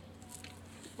 friends,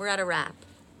 we're at a wrap.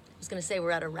 I was gonna say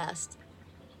we're at a rest.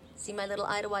 See my little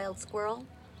Idlewild squirrel?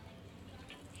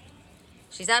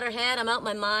 She's out her head, I'm out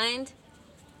my mind.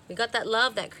 We got that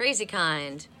love, that crazy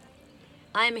kind.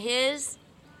 I'm his,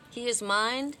 he is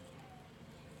mine.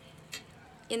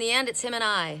 In the end, it's him and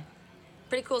I.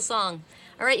 Pretty cool song.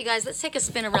 All right, you guys, let's take a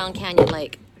spin around Canyon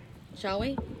Lake, shall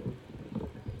we?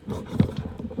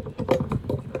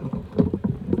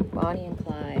 Bonnie and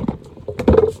Clyde.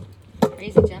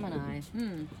 Crazy Gemini.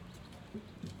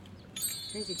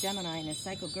 Crazy Gemini and his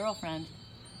psycho girlfriend.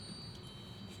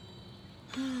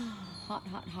 Hot,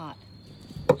 hot, hot.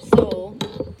 So,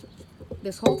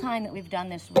 this whole time that we've done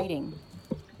this reading,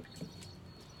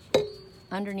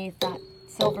 underneath that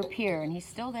silver pier, and he's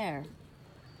still there,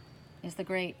 is the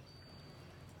great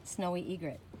snowy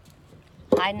egret,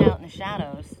 hiding out in the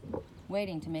shadows,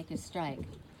 waiting to make his strike.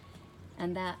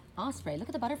 And that osprey, look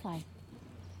at the butterfly,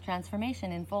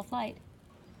 transformation in full flight.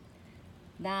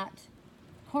 That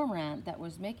cormorant that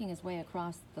was making his way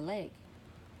across the lake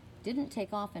didn't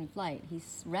take off in flight.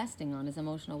 He's resting on his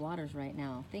emotional waters right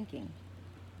now, thinking.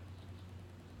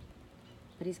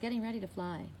 But he's getting ready to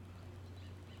fly.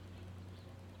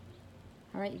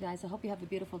 All right, you guys, I hope you have a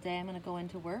beautiful day. I'm going to go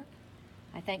into work.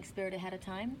 I thank Spirit ahead of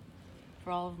time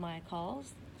for all of my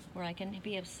calls where I can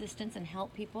be of assistance and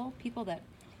help people that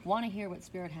want to hear what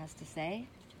Spirit has to say,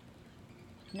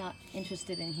 not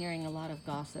interested in hearing a lot of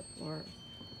gossip or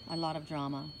a lot of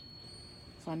drama.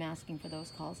 So I'm asking for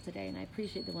those calls today, and I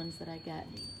appreciate the ones that I get.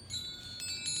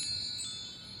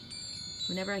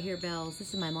 Whenever I hear bells,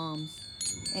 this is my mom's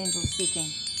angel speaking.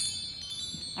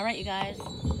 All right, you guys.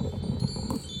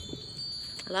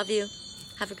 I love you.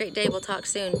 Have a great day. We'll talk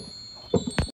soon.